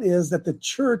upon what it is that the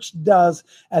church does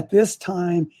at this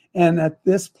time and at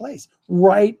this place.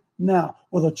 Right now,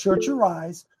 will the church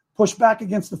arise, push back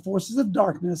against the forces of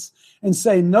darkness, and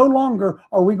say, no longer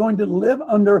are we going to live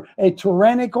under a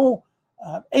tyrannical,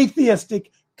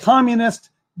 atheistic,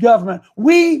 communist government.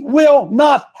 We will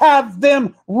not have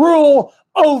them rule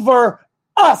over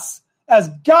us as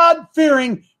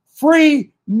God-fearing,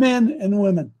 free men and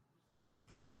women.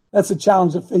 That's a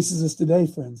challenge that faces us today,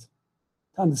 friends.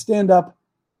 Time to stand up,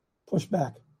 push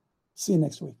back. See you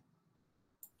next week.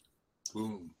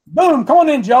 Boom. Boom. Come on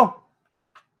in, Joe.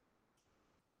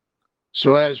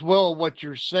 So as well, what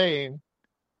you're saying,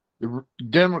 the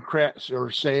Democrats are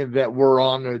saying that we're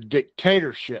on a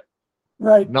dictatorship.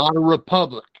 Right. Not a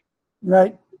republic.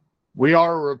 Right. We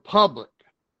are a republic.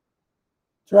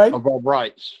 That's right. Of our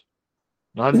rights.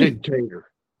 Not a dictator.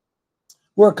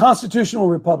 We're a constitutional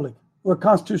republic. We're a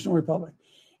constitutional republic.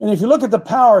 And if you look at the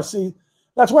power, see,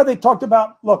 that's why they talked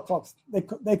about, look, folks,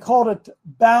 they called it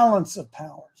balance of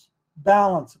powers.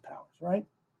 Balance of powers, right?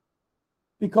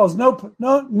 Because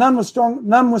none was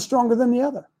stronger than the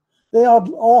other. They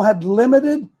all had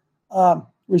limited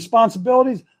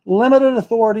responsibilities, limited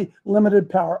authority, limited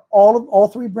power. All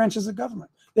three branches of government.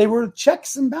 They were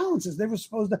checks and balances. They were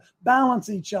supposed to balance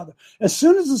each other. As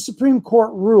soon as the Supreme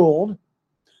Court ruled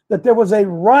that there was a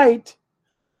right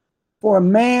for a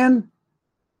man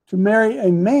to marry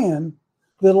a man,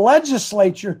 the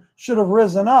legislature should have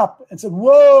risen up and said,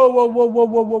 whoa.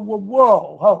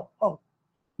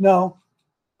 No,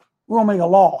 we're going to make a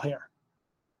law here.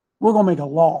 We're going to make a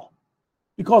law.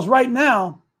 Because right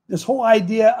now, this whole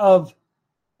idea of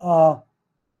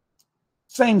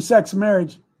same-sex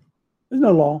marriage, there's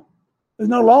no law. There's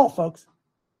no law, folks.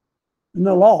 There's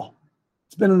no law.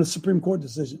 It's been in a Supreme Court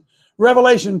decision.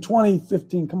 Revelation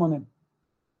 20:15. Come on in.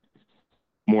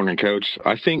 Morning, Coach.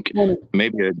 I think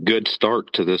maybe a good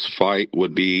start to this fight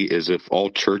would be is if all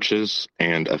churches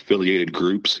and affiliated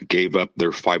groups gave up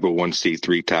their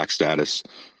 501c3 tax status.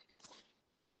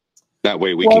 That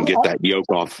way we can get that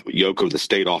yoke of the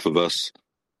state off of us.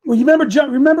 Well, you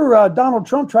remember Donald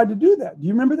Trump tried to do that. Do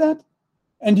you remember that?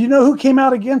 And do you know who came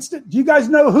out against it? Do you guys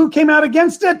know who came out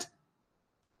against it?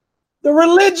 The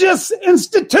religious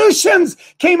institutions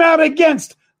came out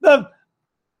against the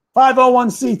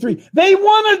 501c3. They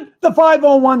wanted the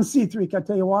 501c3. Can I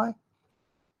tell you why?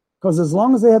 Because as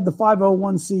long as they had the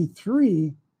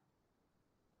 501c3,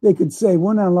 they could say,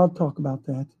 we're not allowed to talk about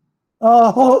that.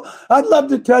 Oh, I'd love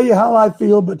to tell you how I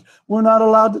feel, but we're not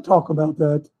allowed to talk about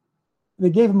that. And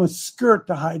they gave them a skirt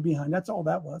to hide behind. That's all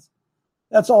that was.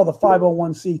 That's all the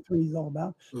 501c3 is all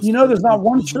about. You know, there's not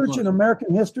one church in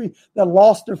American history that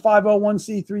lost their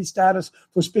 501c3 status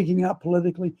for speaking out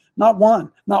politically. Not one.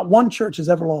 Not one church has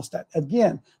ever lost that.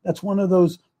 Again, that's one of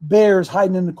those bears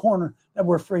hiding in the corner that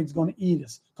we're afraid is going to eat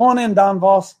us. Come on in, Don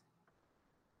Voss.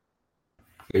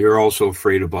 They're also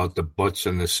afraid about the butts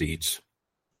in the seats.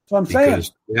 So I'm saying.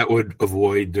 Because that would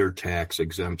avoid their tax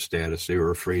exempt status. They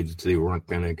were afraid that they weren't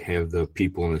going to have the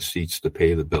people in the seats to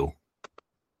pay the bill.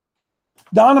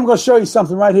 Don, I'm going to show you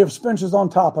something right here. Spencer's on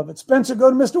top of it. Spencer, go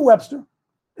to Mr. Webster.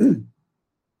 I'm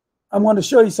going to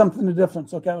show you something, the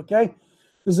difference, okay?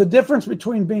 There's a difference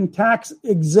between being tax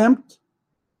exempt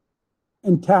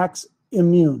and tax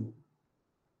immune.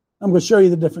 I'm going to show you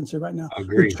the difference here right now.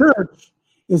 Agreed. The church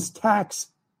is tax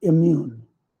immune.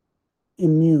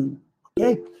 Immune,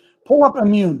 okay? Pull up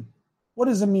immune. What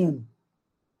is immune?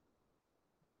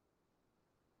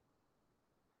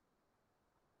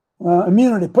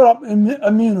 Immunity. Put up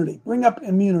immunity. Bring up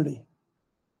immunity.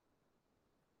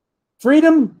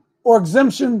 Freedom or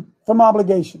exemption from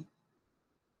obligation.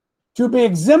 To be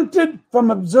exempted from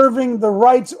observing the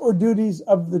rights or duties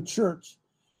of the church.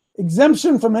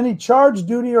 Exemption from any charge,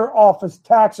 duty, or office,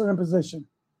 tax, or imposition.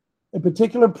 A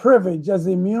particular privilege as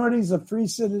the immunities of free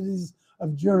citizens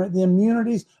of the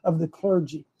immunities of the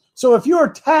clergy. So if you're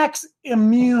tax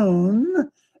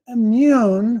immune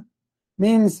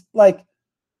means like,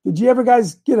 did you ever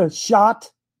guys get a shot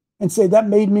and say that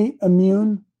made me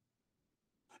immune?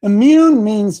 Immune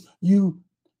means you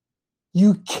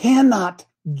cannot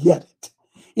get it.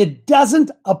 It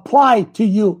doesn't apply to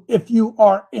you if you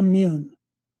are immune,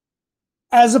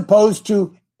 as opposed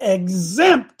to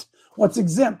exempt. What's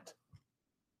exempt?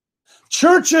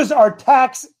 Churches are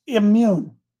tax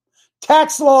immune.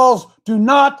 Tax laws do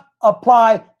not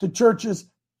apply to churches,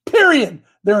 period.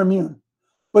 They're immune.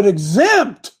 But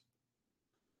exempt,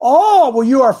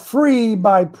 you are free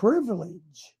by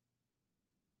privilege.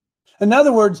 In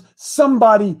other words,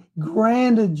 somebody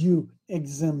granted you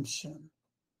exemption.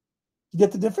 You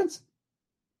get the difference?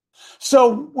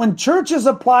 So when churches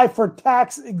apply for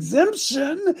tax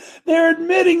exemption, they're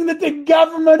admitting that the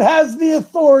government has the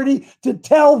authority to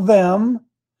tell them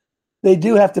they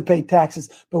do have to pay taxes,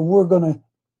 but we're going to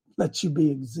let you be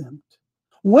exempt.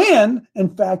 When,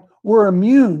 in fact, we're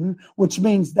immune, which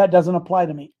means that doesn't apply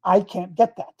to me. I can't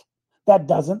get that. That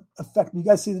doesn't affect me. You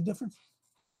guys see the difference?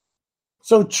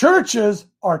 So churches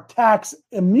are tax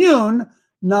immune,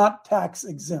 not tax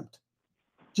exempt.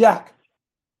 Jack.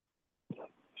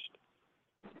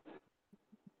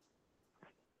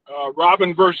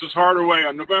 Robin versus Hardaway.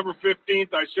 On November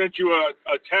 15th, I sent you a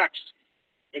text,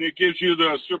 and it gives you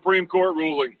the Supreme Court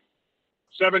ruling,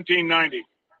 1790.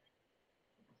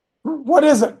 What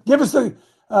is it? Give us the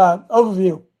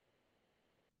overview.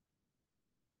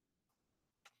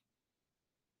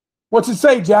 What's it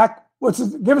say, Jack?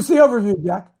 Give us the overview,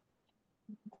 Jack.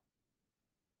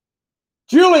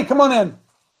 Julie, come on in.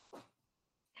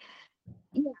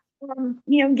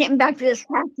 Yeah, getting back to this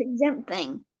tax exempt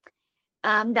thing.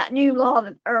 That new law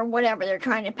or whatever they're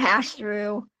trying to pass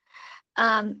through.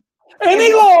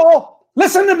 Any law,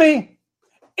 listen to me,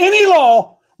 any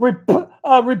law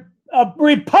repugnant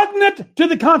to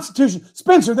the Constitution.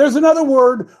 Spencer, there's another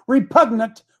word,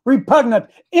 repugnant.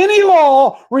 Any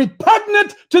law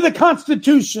repugnant to the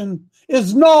Constitution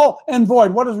is null and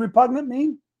void. What does repugnant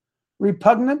mean?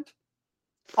 Repugnant,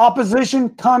 opposition,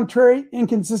 contrary,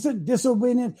 inconsistent,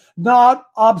 disobedient, not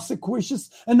obsequious.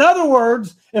 In other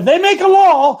words, if they make a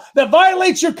law that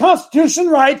violates your Constitution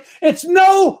right, it's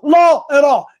no law at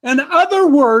all. In other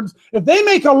words, if they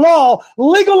make a law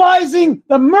legalizing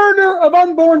the murder of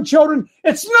unborn children,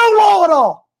 it's no law at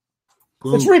all.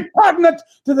 Boom. It's repugnant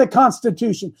to the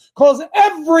Constitution because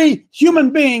every human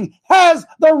being has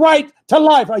the right to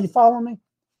life. Are you following me?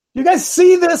 You guys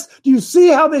see this? Do you see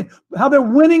how they're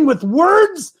winning with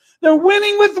words? They're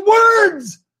winning with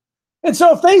words. And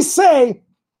so if they say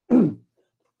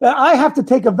that I have to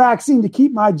take a vaccine to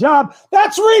keep my job,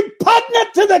 that's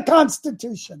repugnant to the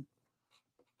Constitution.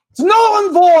 It's null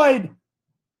and void.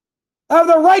 I have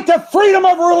the right to freedom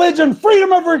of religion,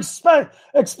 freedom of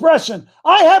expression.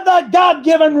 I have that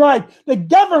God-given right. The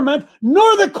government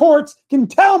nor the courts can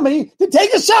tell me to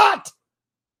take a shot.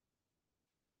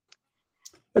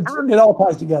 It all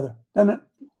ties together, doesn't it?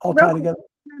 All tie together.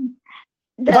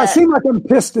 If I seem like I'm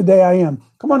pissed today, I am.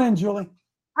 Come on in, Julie.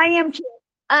 I am too.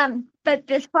 But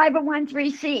this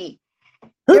 501c.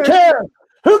 Who cares?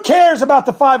 Who cares about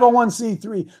the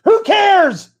 501c3? Who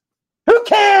cares? Who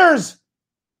cares?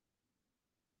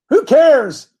 Who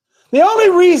cares? The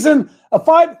only reason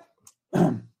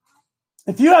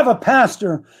if you have a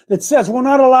pastor that says we're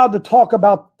not allowed to talk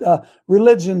about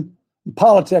religion and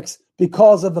politics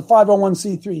because of the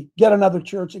 501c3, get another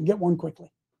church and get one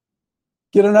quickly.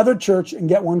 Get another church and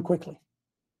get one quickly.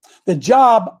 The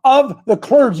job of the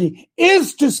clergy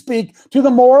is to speak to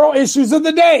the moral issues of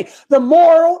the day. The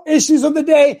moral issues of the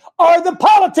day are the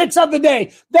politics of the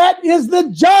day. That is the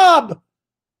job.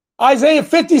 Isaiah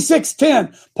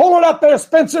 56:10. Pull it up there,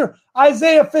 Spencer.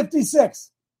 Isaiah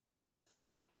 56.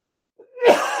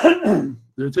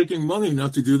 They're taking money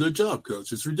not to do their job,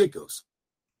 Coach. It's ridiculous.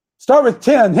 Start with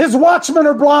 10. His watchmen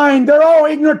are blind. They're all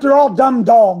ignorant. They're all dumb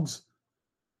dogs.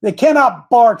 They cannot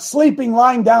bark, sleeping,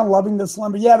 lying down, loving to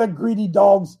slumber. Yeah, they're greedy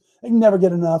dogs. They can never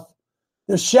get enough.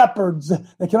 They're shepherds.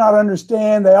 They cannot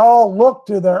understand. They all look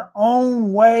to their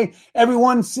own way.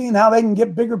 Everyone's seeing how they can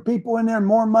get bigger people in there,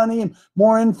 more money and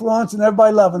more influence, and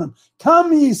everybody loving them.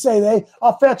 Come, ye say they,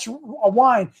 I'll fetch a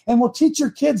wine, and we'll teach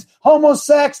your kids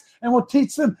homosex, and we'll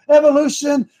teach them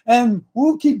evolution, and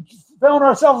we'll keep filling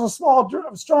ourselves a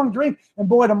strong drink, and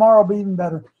boy, tomorrow will be even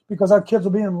better because our kids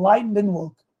will be enlightened and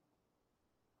woke.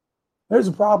 There's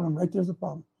a problem, right? There's a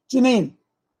problem. Janine.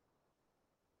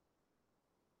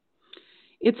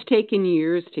 It's taken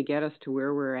years to get us to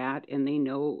where we're at, and they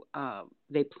know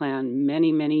they plan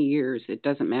many, many years. It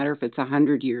doesn't matter if it's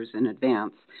 100 years in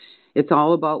advance. It's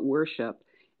all about worship,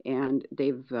 and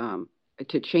they've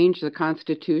to change the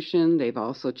Constitution. They've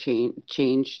also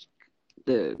changed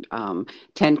the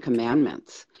 10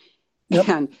 Commandments, Yep.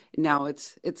 And now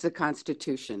it's a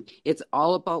constitution. It's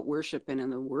all about worship.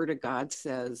 And the Word of God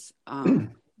says, the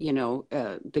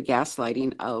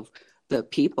gaslighting of the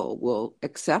people will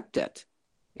accept it.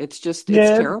 It's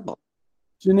terrible.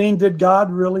 Janine, did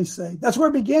God really say? That's where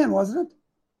it began, wasn't it?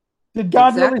 Did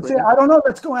God really say? I don't know.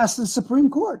 Let's go ask the Supreme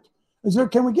Court.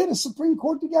 Can we get a Supreme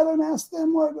Court together and ask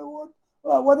them whether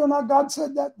or not God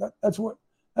said that?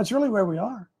 That's really where we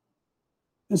are.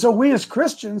 And so we as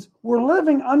Christians, we're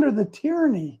living under the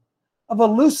tyranny of a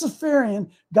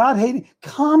Luciferian, God-hating,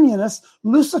 communist,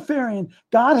 Luciferian,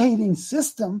 God-hating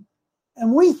system,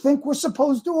 and we think we're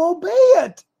supposed to obey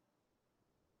it.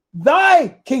 Thy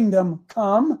kingdom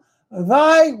come,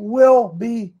 thy will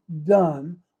be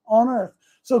done on earth.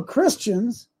 So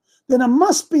Christians, then it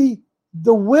must be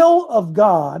the will of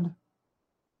God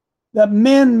that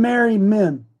men marry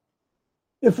men.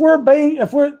 If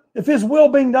his will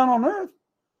being done on earth,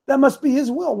 that must be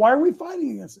his will. Why are we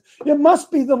fighting against it? It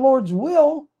must be the Lord's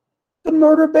will to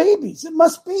murder babies. It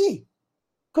must be.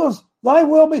 Because thy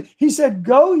will be, he said,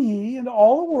 go ye into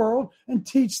all the world and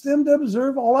teach them to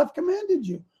observe all I've commanded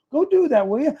you. Go do that,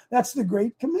 will you? That's the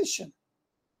Great Commission.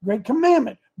 Great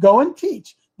commandment. Go and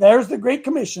teach. There's the Great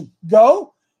Commission.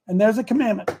 Go, and there's a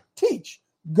commandment. Teach.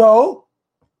 Go,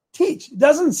 teach. It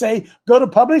doesn't say go to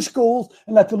public schools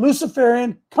and let the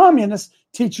Luciferian communists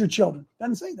teach your children. It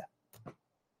doesn't say that.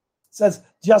 It says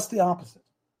just the opposite.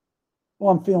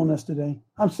 Well, I'm feeling this today.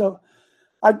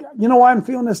 You know why I'm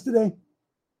feeling this today?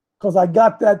 Because I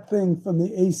got that thing from the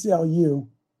ACLU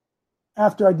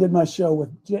after I did my show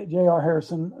with J.R.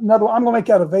 Harrison. I'm going to make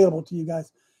that available to you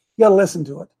guys. You got to listen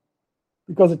to it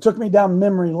because it took me down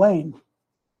memory lane.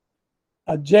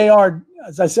 J.R.,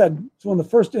 as I said, it's one of the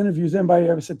first interviews anybody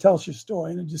ever said, tell us your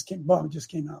story. And it just came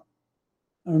out.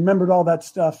 I remembered all that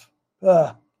stuff.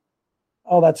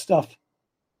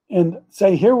 And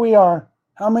say, here we are.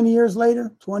 How many years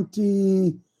later?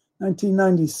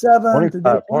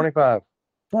 1997.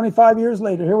 25 years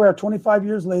later. Here we are 25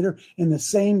 years later and the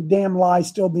same damn lie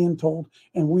still being told.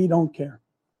 And we don't care.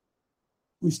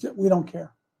 We don't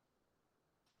care.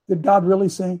 Did God really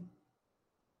say?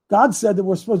 God said that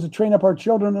we're supposed to train up our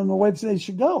children in the way that they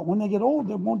should go. When they get old,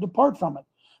 they won't depart from it.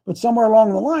 But somewhere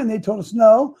along the line, they told us,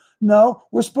 no,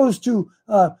 we're supposed to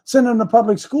send them to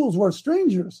public schools where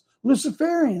strangers,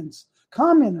 Luciferians,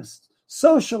 communists,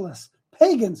 socialists,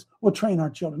 pagans will train our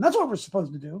children. That's what we're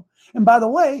supposed to do. And by the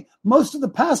way, most of the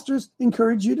pastors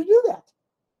encourage you to do that.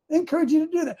 They encourage you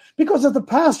to do that. Because if the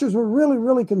pastors were really,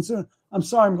 really concerned, I'm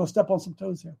sorry, I'm going to step on some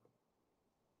toes here.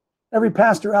 Every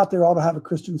pastor out there ought to have a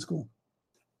Christian school.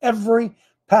 Every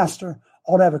pastor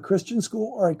ought to have a Christian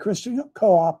school or a Christian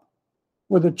co-op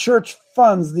where the church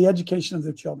funds the education of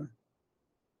their children.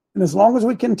 And as long as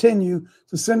we continue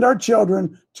to send our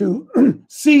children to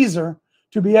Caesar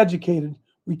to be educated,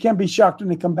 we can't be shocked when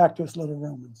they come back to us little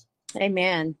Romans.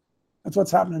 Amen. That's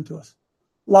what's happening to us.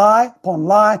 Lie upon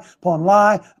lie upon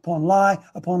lie upon lie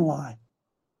upon lie.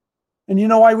 And you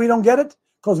know why we don't get it?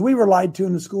 Because we were lied to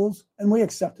in the schools and we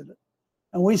accepted it.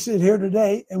 And we sit here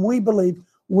today and we believe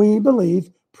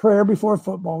prayer before a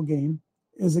football game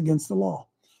is against the law.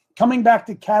 Coming back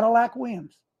to Cadillac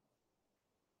Williams.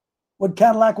 What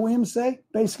Cadillac Williams say?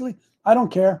 Basically, I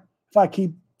don't care if I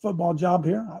keep football job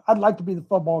here. I'd like to be the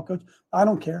football coach. I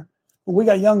don't care. But we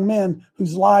got young men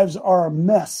whose lives are a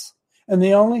mess. And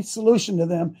the only solution to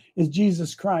them is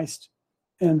Jesus Christ.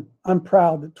 And I'm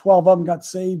proud that 12 of them got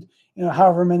saved.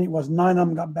 However many it was, 9 of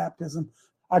them got baptism.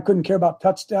 I couldn't care about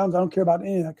touchdowns. I don't care about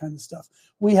any of that kind of stuff.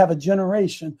 We have a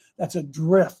generation that's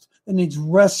adrift, that needs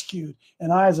rescued.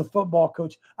 And I, as a football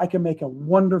coach, I can make a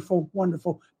wonderful,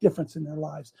 wonderful difference in their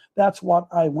lives. That's what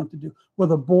I want to do. Will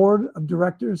the board of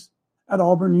directors at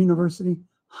Auburn University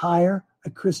hire a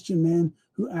Christian man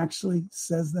who actually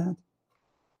says that?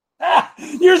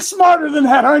 You're smarter than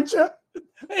that, aren't you?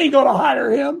 They ain't going to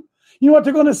hire him. You know what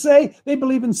they're going to say? They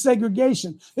believe in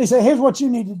segregation. They say, here's what you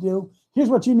need to do. Here's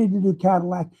what you need to do,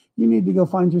 Cadillac. You need to go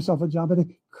find yourself a job at a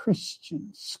Christian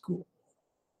school.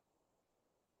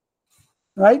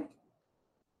 Right?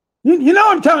 You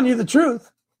know I'm telling you the truth.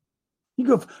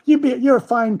 You're a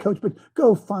fine coach, but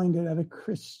go find it at a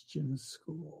Christian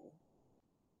school.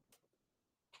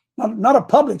 Not a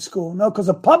public school, no, because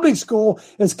a public school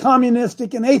is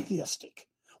communistic and atheistic,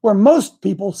 where most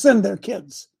people send their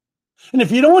kids. And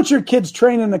if you don't want your kids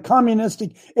trained in a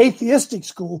communistic, atheistic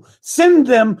school, send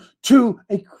them to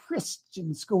a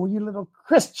Christian school where you little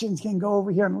Christians can go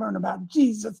over here and learn about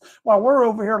Jesus while we're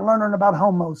over here learning about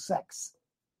homosex.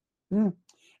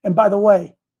 And by the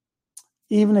way,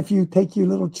 even if you take your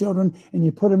little children and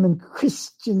you put them in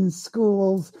Christian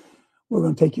schools, we're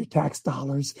going to take your tax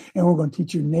dollars and we're going to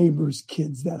teach your neighbor's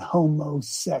kids that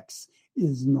homosex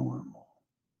is normal.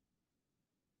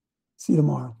 See you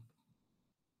tomorrow.